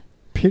Peter.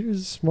 Peter's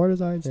as smart as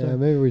Yeah, Einstein.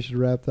 maybe we should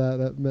wrap that.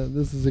 That meant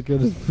this is as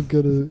good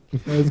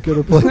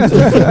a place.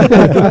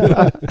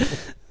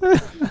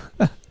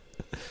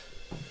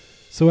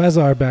 So as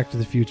our Back to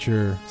the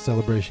Future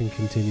celebration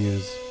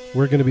continues,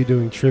 we're going to be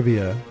doing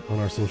trivia on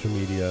our social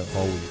media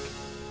all week.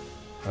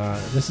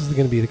 This is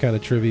going to be the kind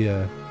of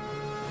trivia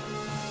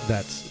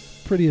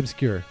that's pretty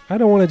obscure. I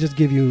don't want to just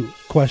give you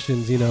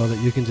questions, that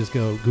you can just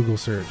go Google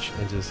search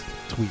and just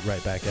tweet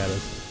right back at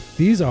us.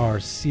 These are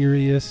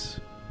serious,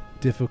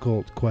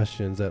 difficult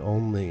questions that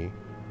only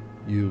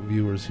you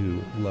viewers who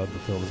love the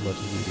film as much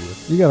as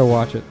we do You got to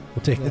watch it.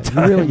 will take the You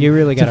time you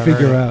really to got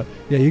figure out.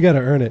 Yeah, you got to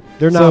earn it.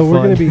 They're not So we're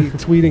fun. going to be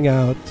tweeting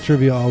out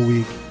trivia all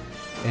week,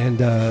 and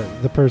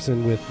the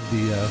person with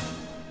the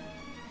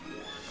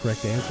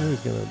correct answer is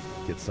going to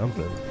get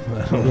something.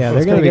 Yeah, they're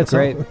It's going to be get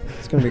great. some-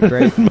 It's gonna be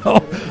great. gonna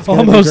be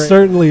Almost great.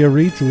 certainly a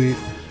retweet.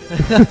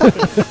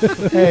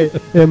 Hey,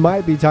 it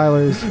might be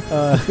Tyler's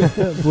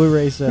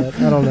Blu-ray set.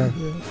 I don't know.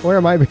 Or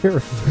it might be.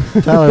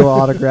 Tyler will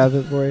autograph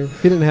it for you.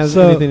 He didn't have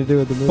So, anything to do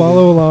with the movie.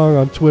 Follow along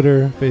on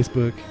Twitter,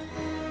 Facebook,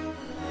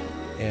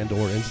 and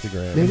or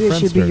Instagram. Maybe and it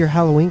should be Friendster. your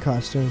Halloween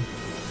costume.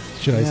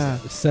 Should I Yeah.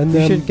 send You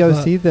them? should go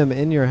see them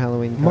in your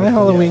Halloween My costume.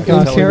 Halloween Yeah,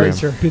 costume Telegram.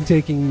 has been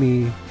taking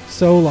me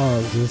so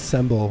long to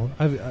assemble.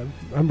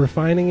 I'm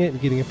refining it and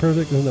getting it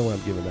perfect. There's no way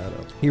I'm giving that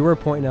up. You were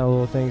pointing out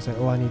little things like,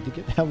 oh, I need to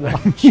get that I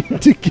watch.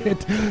 need to get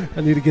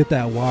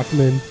that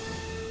Walkman.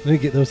 I need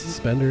to get those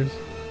suspenders.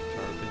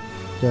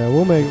 Yeah,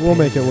 we'll make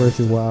it worth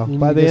your while. You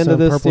By need to the get end of some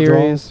this purple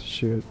series, draws.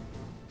 shoot.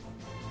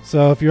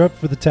 So if you're up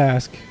for the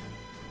task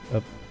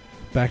of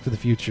Back to the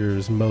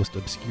Future's most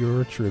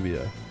obscure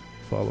trivia,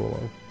 follow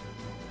along.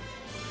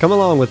 Come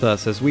along with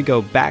us as we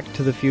go back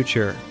to the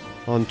future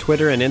on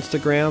Twitter and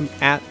Instagram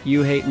at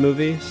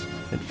YouHateMovies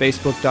and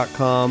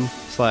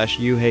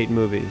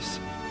Facebook.com/YouHateMovies.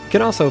 You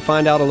can also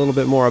find out a little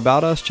bit more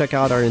about us, check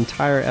out our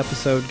entire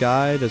episode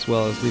guide, as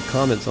well as leave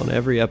comments on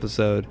every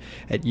episode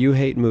at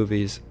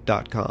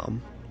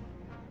YouHateMovies.com.